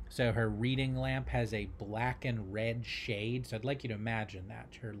light. So her reading lamp has a black and red shade. So I'd like you to imagine that.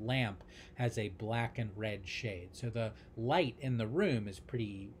 Her lamp has a black and red shade. So the light in the room is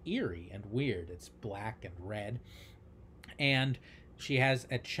pretty eerie and weird. It's black and red. And she has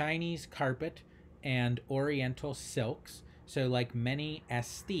a Chinese carpet and oriental silks. So like many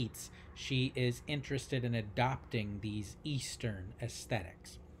aesthetes, she is interested in adopting these Eastern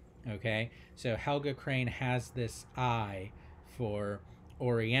aesthetics. Okay? So Helga Crane has this eye for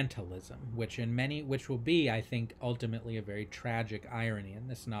Orientalism, which will be, I think, ultimately a very tragic irony in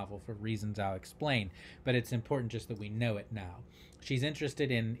this novel for reasons I'll explain, but it's important just that we know it now. She's interested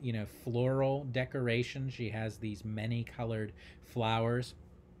in, floral decoration. She has these many-colored flowers,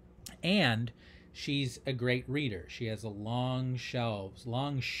 and she's a great reader. She has long shelves,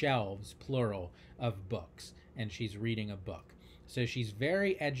 plural, of books, and she's reading a book. So she's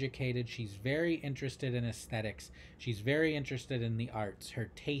very educated. She's very interested in aesthetics. She's very interested in the arts. Her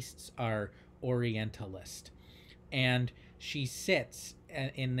tastes are Orientalist. And she sits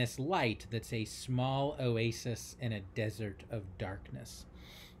in this light that's a small oasis in a desert of darkness.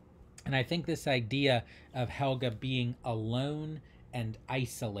 And I think this idea of Helga being alone and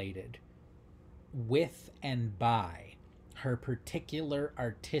isolated with and by her particular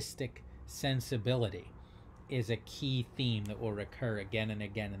artistic sensibility is a key theme that will recur again and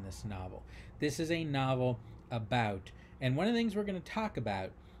again in this novel. This is a novel about, and one of the things we're going to talk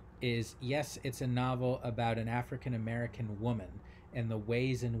about is, yes, it's a novel about an African American woman and the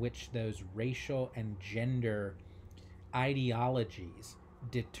ways in which those racial and gender ideologies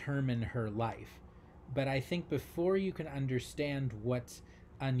determine her life. But I think before you can understand what's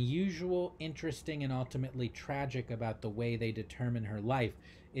unusual, interesting, and ultimately tragic about the way they determine her life,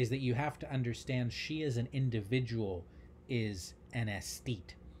 is that you have to understand she as an individual is an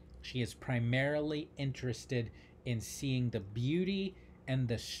aesthete. She is primarily interested in seeing the beauty and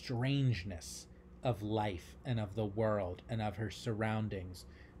the strangeness of life and of the world and of her surroundings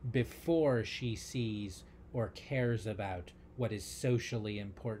before she sees or cares about what is socially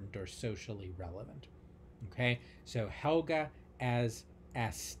important or socially relevant. Okay, so Helga as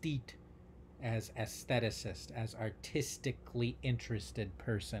aesthete, as aestheticist, as artistically interested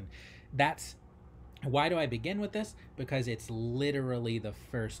person. That's why do I begin with this? Because it's literally the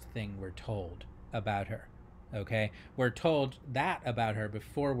first thing we're told about her. Okay, we're told that about her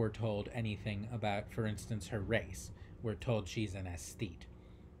before we're told anything about, for instance, her race. We're told she's an aesthete.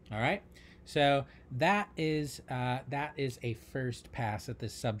 All right, so that is a first pass at the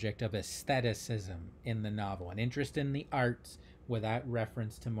subject of aestheticism in the novel, an interest in the arts without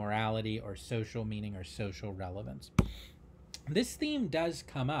reference to morality or social meaning or social relevance. This theme does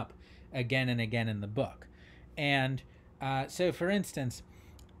come up again and again in the book, and so, for instance,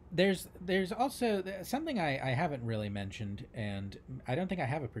 there's also something I haven't really mentioned, and I don't think I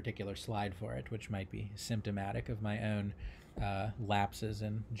have a particular slide for it, which might be symptomatic of my own lapses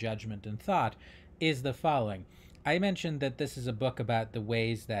in judgment and thought, is the following. I mentioned that this is a book about the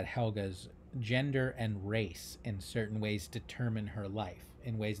ways that Helga's gender and race in certain ways determine her life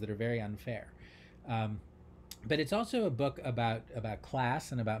in ways that are very unfair. But it's also a book about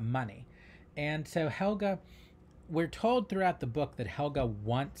class and about money. And so Helga, we're told throughout the book that Helga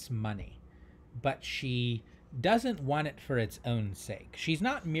wants money, but she doesn't want it for its own sake. She's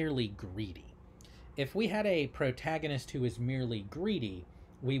not merely greedy. If we had a protagonist who was merely greedy,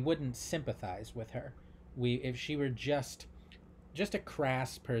 we wouldn't sympathize with her. If she were just a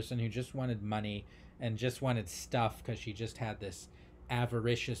crass person who just wanted money and just wanted stuff because she just had this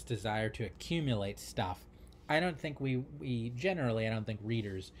avaricious desire to accumulate stuff, I don't think I don't think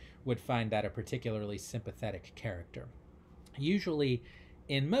readers would find that a particularly sympathetic character. Usually,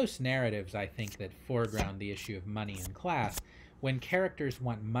 in most narratives, I think, that foreground the issue of money and class, when characters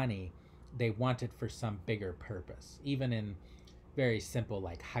want money, they want it for some bigger purpose. Even in very simple,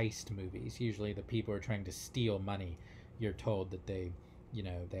 like, heist movies, usually the people are trying to steal money. You're told that they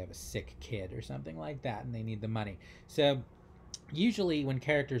have a sick kid or something like that, and they need the money. So usually when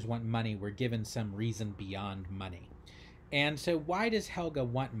characters want money, we're given some reason beyond money. And so why does Helga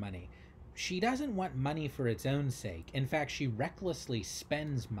want money? She doesn't want money for its own sake. In fact, she recklessly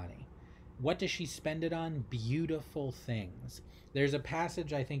spends money. What does she spend it on? Beautiful things. There's a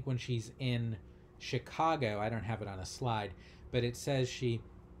passage, I think, when she's in Chicago, I don't have it on a slide, but it says she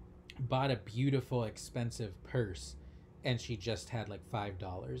bought a beautiful, expensive purse, and she just had like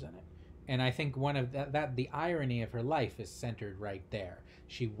 $5 in it. And I think one of that the irony of her life is centered right there.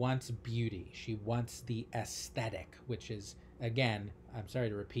 She wants beauty. She wants the aesthetic, which is, again, I'm sorry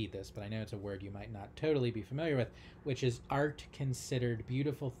to repeat this, but I know it's a word you might not totally be familiar with, which is art considered,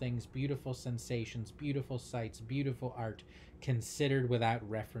 beautiful things, beautiful sensations, beautiful sights, beautiful art considered without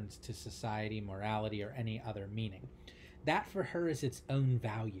reference to society, morality, or any other meaning. That for her is its own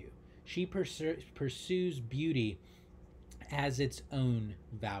value. She pursues beauty as its own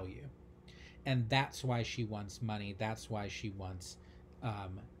value. And that's why she wants money. That's why she wants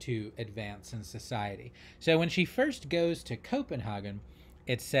to advance in society. So when she first goes to Copenhagen,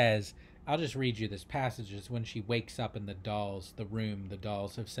 it says, I'll just read you this passage. It's when she wakes up in the room the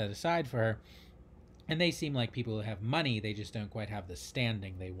dolls have set aside for her. And they seem like people who have money. They just don't quite have the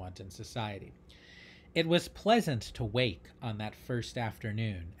standing they want in society. It was pleasant to wake on that first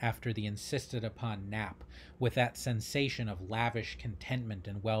afternoon after the insisted upon nap with that sensation of lavish contentment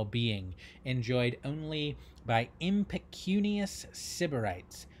and well-being enjoyed only by impecunious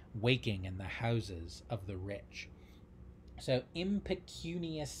sybarites waking in the houses of the rich. So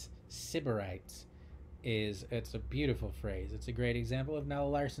impecunious sybarites it's a beautiful phrase. It's a great example of Nella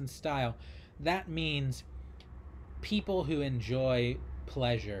Larsen's style. That means people who enjoy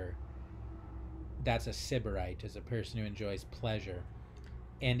pleasure. That's a sybarite, is a person who enjoys pleasure.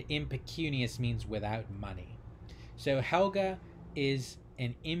 And impecunious means without money. So Helga is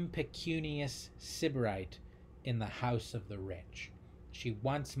an impecunious sybarite in the house of the rich. She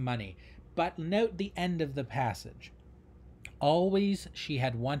wants money. But note the end of the passage. Always she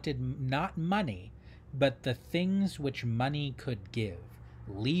had wanted not money, but the things which money could give: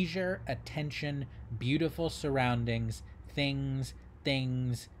 leisure, attention, beautiful surroundings, things,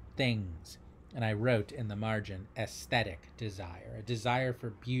 things, things. And I wrote in the margin, aesthetic desire, a desire for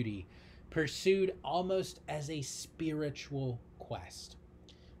beauty, pursued almost as a spiritual quest.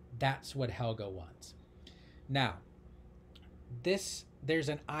 That's what Helga wants. Now, there's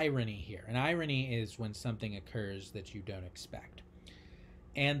an irony here. An irony is when something occurs that you don't expect.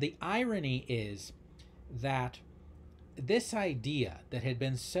 And the irony is that this idea that had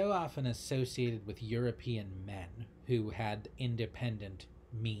been so often associated with European men who had independent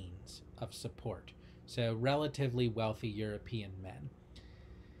means of support, so relatively wealthy European men,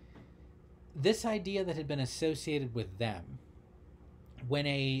 this idea that had been associated with them, when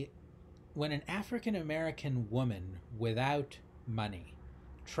an African American woman without money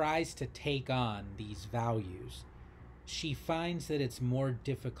tries to take on these values, she finds that it's more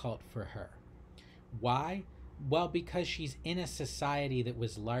difficult for her. Why? Well, because she's in a society that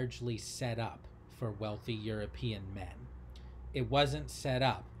was largely set up for wealthy European men. It wasn't set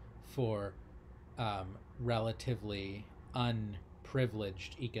up for relatively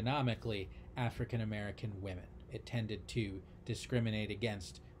unprivileged economically African American women. It tended to discriminate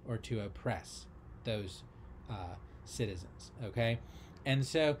against or to oppress those citizens, okay? And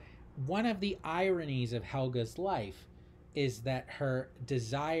so one of the ironies of Helga's life is that her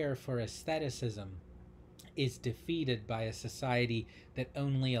desire for aestheticism is defeated by a society that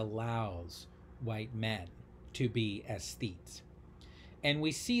only allows white men to be aesthetes. And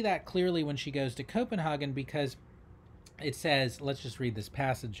we see that clearly when she goes to Copenhagen, because it says, let's just read this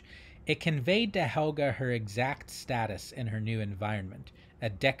passage. It conveyed to Helga her exact status in her new environment: a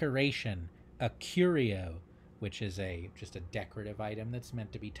decoration, a curio, which is just a decorative item that's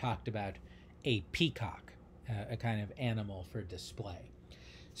meant to be talked about, a peacock, a kind of animal for display.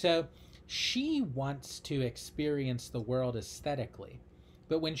 So she wants to experience the world aesthetically,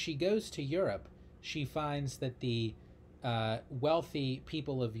 but when she goes to Europe, she finds that the wealthy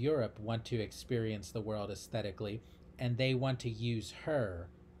people of Europe want to experience the world aesthetically, and they want to use her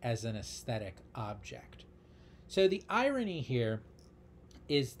as an aesthetic object. So the irony here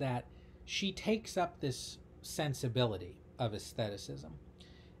is that she takes up this sensibility of aestheticism,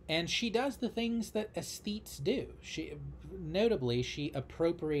 and she does the things that aesthetes do. Notably, she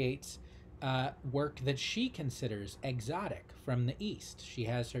appropriates work that she considers exotic from the East. She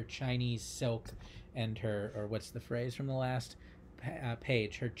has her Chinese silk and her, or what's the phrase from the last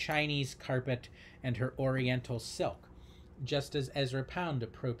page, her Chinese carpet and her Oriental silk, just as Ezra Pound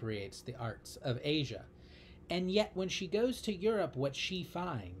appropriates the arts of Asia. And yet when she goes to Europe, what she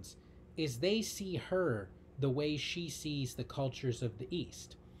finds is they see her the way she sees the cultures of the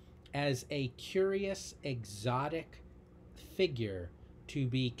East, as a curious, exotic figure to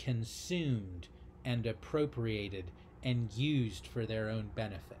be consumed and appropriated and used for their own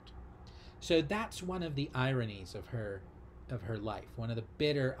benefit. So that's one of the ironies of her life. One of the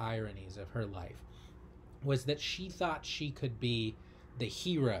bitter ironies of her life was that she thought she could be the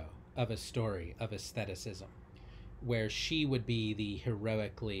hero of a story of aestheticism, where she would be the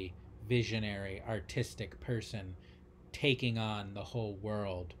heroically visionary, artistic person taking on the whole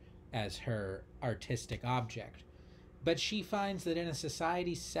world as her artistic object. But she finds that in a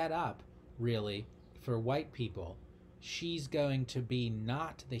society set up, really, for white people, she's going to be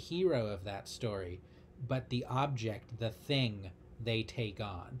not the hero of that story, but the object, the thing they take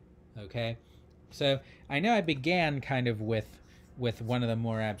on, okay? So I know I began kind of with one of the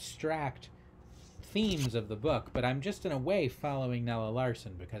more abstract themes of the book, but I'm just in a way following Nella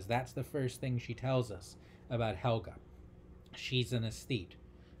Larsen, because that's the first thing she tells us about Helga. She's an aesthete,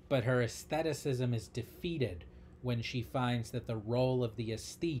 but her aestheticism is defeated when she finds that the role of the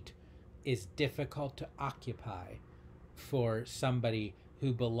aesthete is difficult to occupy for somebody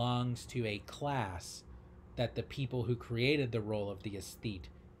who belongs to a class that the people who created the role of the aesthete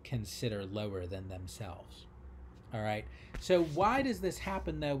consider lower than themselves. All right. So why does this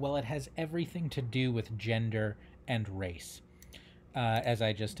happen, though? Well, it has everything to do with gender and race, as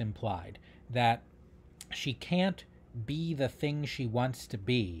I just implied, that she can't be the thing she wants to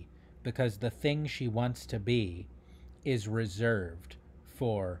be because the thing she wants to be is reserved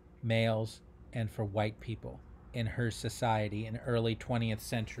for males and for white people in her society in early 20th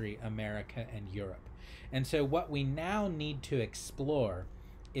century America and Europe. And so what we now need to explore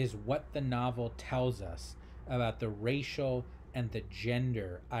is what the novel tells us about the racial and the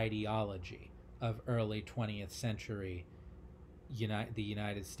gender ideology of early 20th century the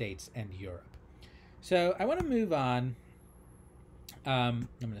United States and Europe. So I want to move on I'm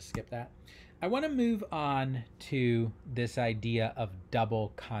going to skip that. I want to move on to this idea of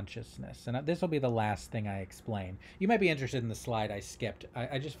double consciousness. And this will be the last thing I explain. You might be interested in the slide I skipped.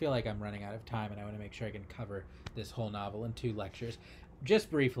 I just feel like I'm running out of time, and I want to make sure I can cover this whole novel in 2 lectures. Just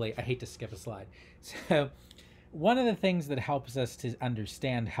briefly, I hate to skip a slide. So, one of the things that helps us to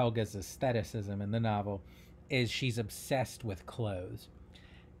understand Helga's aestheticism in the novel is she's obsessed with clothes.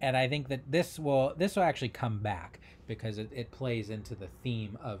 And I think that this will actually come back because it plays into the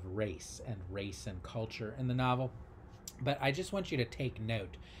theme of race and culture in the novel. But I just want you to take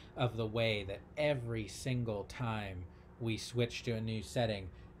note of the way that every single time we switch to a new setting,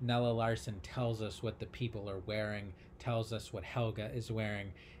 Nella Larsen tells us what the people are wearing, tells us what Helga is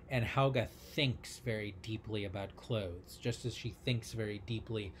wearing, and Helga thinks very deeply about clothes, just as she thinks very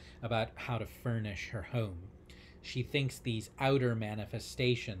deeply about how to furnish her home. She thinks these outer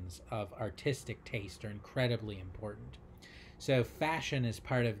manifestations of artistic taste are incredibly important. So fashion is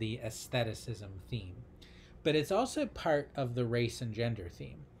part of the aestheticism theme. But it's also part of the race and gender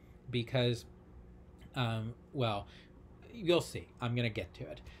theme because, well, you'll see. I'm going to get to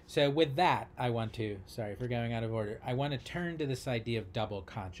it. So with that, I want to, sorry for going out of order, I want to turn to this idea of double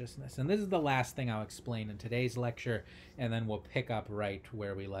consciousness. And this is the last thing I'll explain in today's lecture, and then we'll pick up right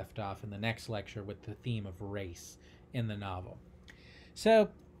where we left off in the next lecture with the theme of race in the novel. So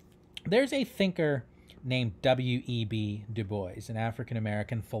there's a thinker named W.E.B. Du Bois, an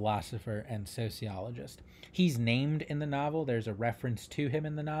African-American philosopher and sociologist. He's named in the novel. There's a reference to him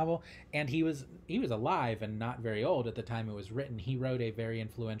in the novel, and he was alive and not very old at the time it was written. He wrote a very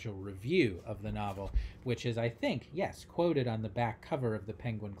influential review of the novel, which is, I think, yes, quoted on the back cover of the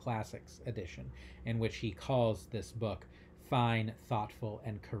Penguin Classics edition, in which he calls this book fine, thoughtful,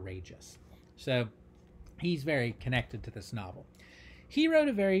 and courageous. So he's very connected to this novel. He wrote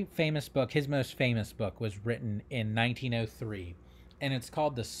a very famous book. His most famous book was written in 1903, and it's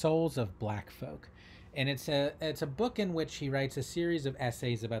called The Souls of Black Folk. And it's a book in which he writes a series of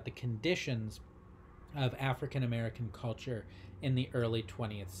essays about the conditions of African American culture in the early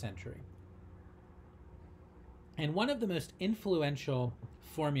 20th century. And one of the most influential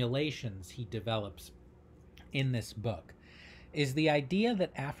formulations he develops in this book is the idea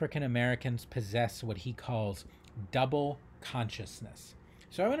that African Americans possess what he calls double consciousness.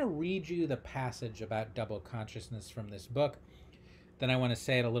 So I want to read you the passage about double consciousness from this book. Then I want to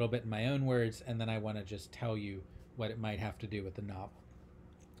say it a little bit in my own words, and then I want to just tell you what it might have to do with the novel.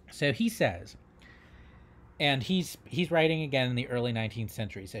 So he says, and he's writing again in the early 19th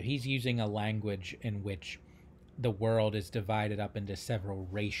century, so he's using a language in which the world is divided up into several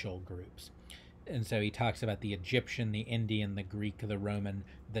racial groups. And so he talks about the Egyptian, the Indian, the Greek, the Roman,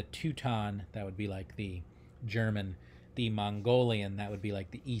 the Teuton, that would be like the German, the Mongolian, that would be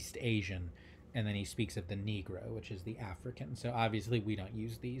like the East Asian, and then he speaks of the Negro, which is the African. So obviously we don't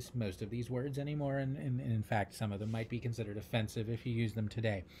use most of these words anymore, and in fact some of them might be considered offensive if you use them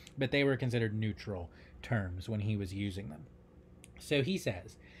today, but they were considered neutral terms when he was using them. So he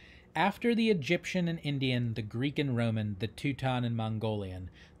says, after the Egyptian and Indian, the Greek and Roman, the Teuton and Mongolian,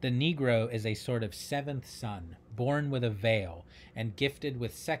 the Negro is a sort of seventh son, born with a veil, and gifted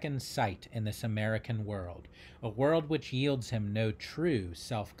with second sight in this American world, a world which yields him no true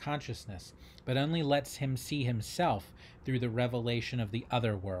self-consciousness, but only lets him see himself through the revelation of the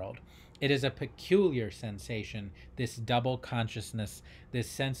other world. It is a peculiar sensation, this double consciousness, this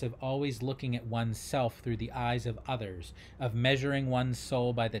sense of always looking at oneself through the eyes of others, of measuring one's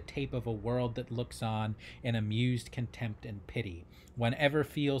soul by the tape of a world that looks on in amused contempt and pity. One ever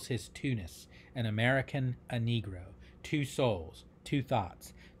feels his two-ness, an American, a Negro, two souls, two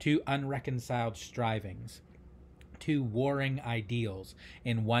thoughts, two unreconciled strivings, two warring ideals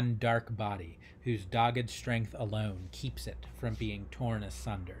in one dark body, whose dogged strength alone keeps it from being torn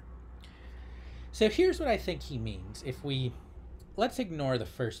asunder. So here's what I think he means. Let's ignore the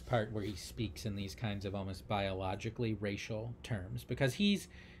first part where he speaks in these kinds of almost biologically racial terms, because he's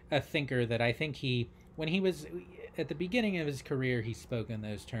a thinker that I think when he was at the beginning of his career, he spoke in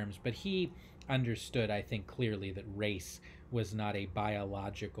those terms, but he understood, I think, clearly that race was not a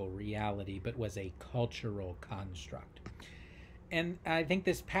biological reality, but was a cultural construct. And I think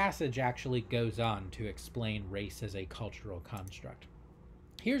this passage actually goes on to explain race as a cultural construct.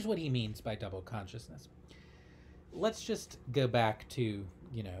 Here's what he means by double consciousness. Let's just go back to,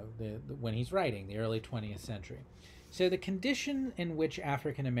 when he's writing, the early 20th century. So the condition in which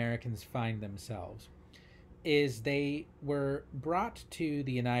African Americans find themselves is they were brought to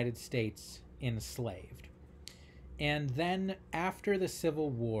the United States enslaved. And then after the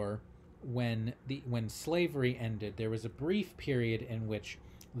Civil War, when slavery ended, there was a brief period in which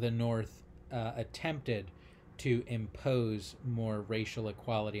the North attempted to impose more racial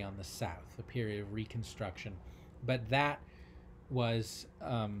equality on the South, a period of Reconstruction. But that was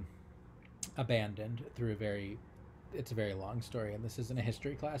abandoned through it's a very long story, and this isn't a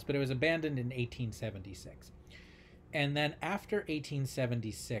history class, but it was abandoned in 1876. And then after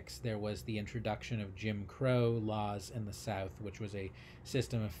 1876, there was the introduction of Jim Crow laws in the South, which was a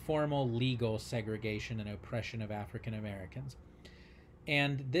system of formal legal segregation and oppression of African Americans.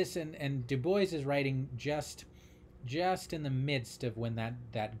 And this, and Du Bois is writing just in the midst of when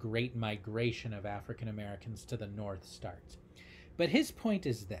that great migration of African Americans to the North starts. But his point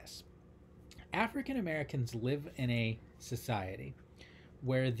is this: African Americans live in a society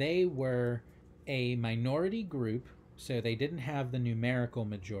where they were a minority group, so they didn't have the numerical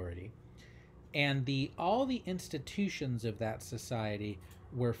majority, and all the institutions of that society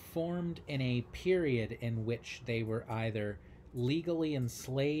were formed in a period in which they were either legally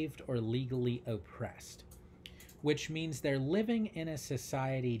enslaved or legally oppressed, which means they're living in a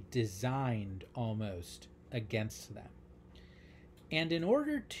society designed almost against them. And in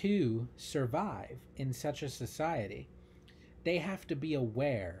order to survive in such a society, they have to be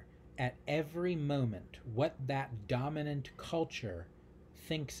aware at every moment what that dominant culture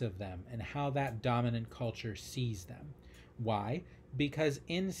thinks of them and how that dominant culture sees them. Why? Because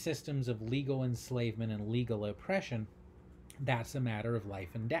in systems of legal enslavement and legal oppression, that's a matter of life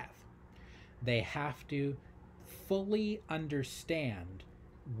and death. They have to fully understand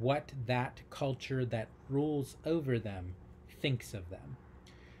what that culture that rules over them thinks of them.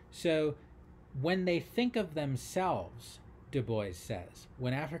 So when they think of themselves, Du Bois says,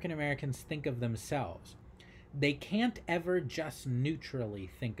 when African Americans think of themselves, they can't ever just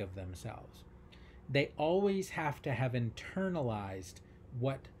neutrally think of themselves. They always have to have internalized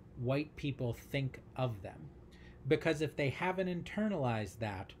what white people think of them. Because if they haven't internalized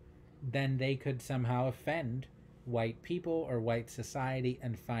that, then they could somehow offend white people or white society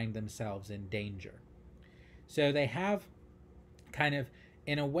and find themselves in danger. So they have kind of,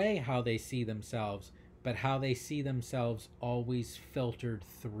 in a way, how they see themselves, but how they see themselves always filtered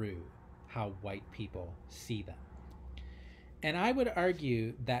through how white people see them. And I would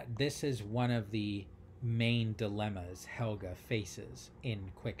argue that this is one of the main dilemmas Helga faces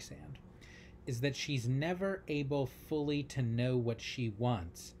in Quicksand, is that she's never able fully to know what she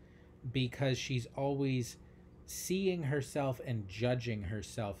wants because she's always seeing herself and judging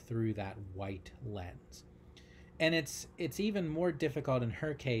herself through that white lens. And it's even more difficult in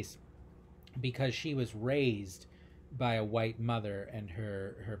her case because she was raised by a white mother and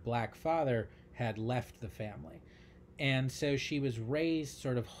her black father had left the family. And so she was raised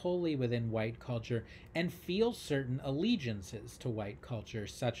sort of wholly within white culture and feels certain allegiances to white culture,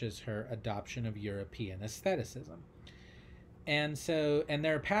 such as her adoption of European aestheticism. And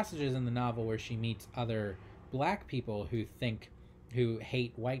there are passages in the novel where she meets other black people who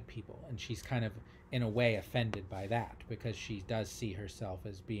hate white people, and she's kind of, in a way, offended by that because she does see herself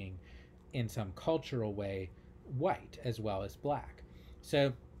as being, in some cultural way, white as well as black.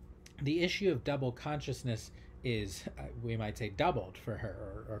 So the issue of double consciousness is, we might say, doubled for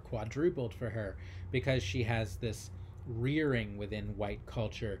her or quadrupled for her because she has this rearing within white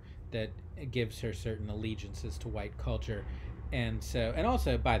culture that gives her certain allegiances to white culture. And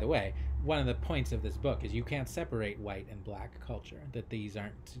also, by the way, one of the points of this book is you can't separate white and black culture, that these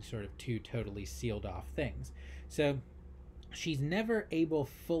aren't sort of two totally sealed off things. So she's never able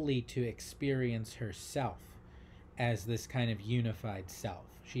fully to experience herself as this kind of unified self.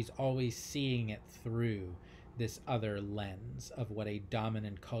 She's always seeing it through this other lens of what a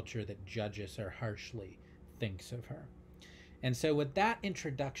dominant culture that judges her harshly thinks of her. And so with that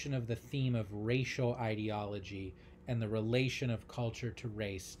introduction of the theme of racial ideology and the relation of culture to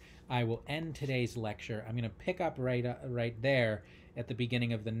race, I will end today's lecture. I'm going to pick up right there at the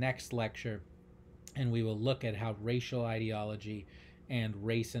beginning of the next lecture, and we will look at how racial ideology and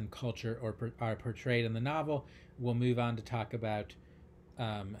race and culture are portrayed in the novel. We'll move on to talk about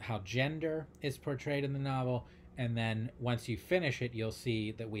how gender is portrayed in the novel, and then once you finish it, you'll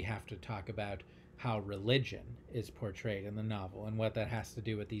see that we have to talk about how religion is portrayed in the novel and what that has to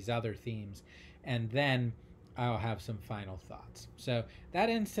do with these other themes. And then I'll have some final thoughts. So that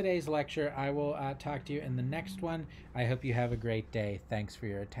ends today's lecture. I will talk to you in the next one. I hope you have a great day. Thanks for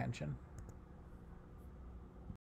your attention.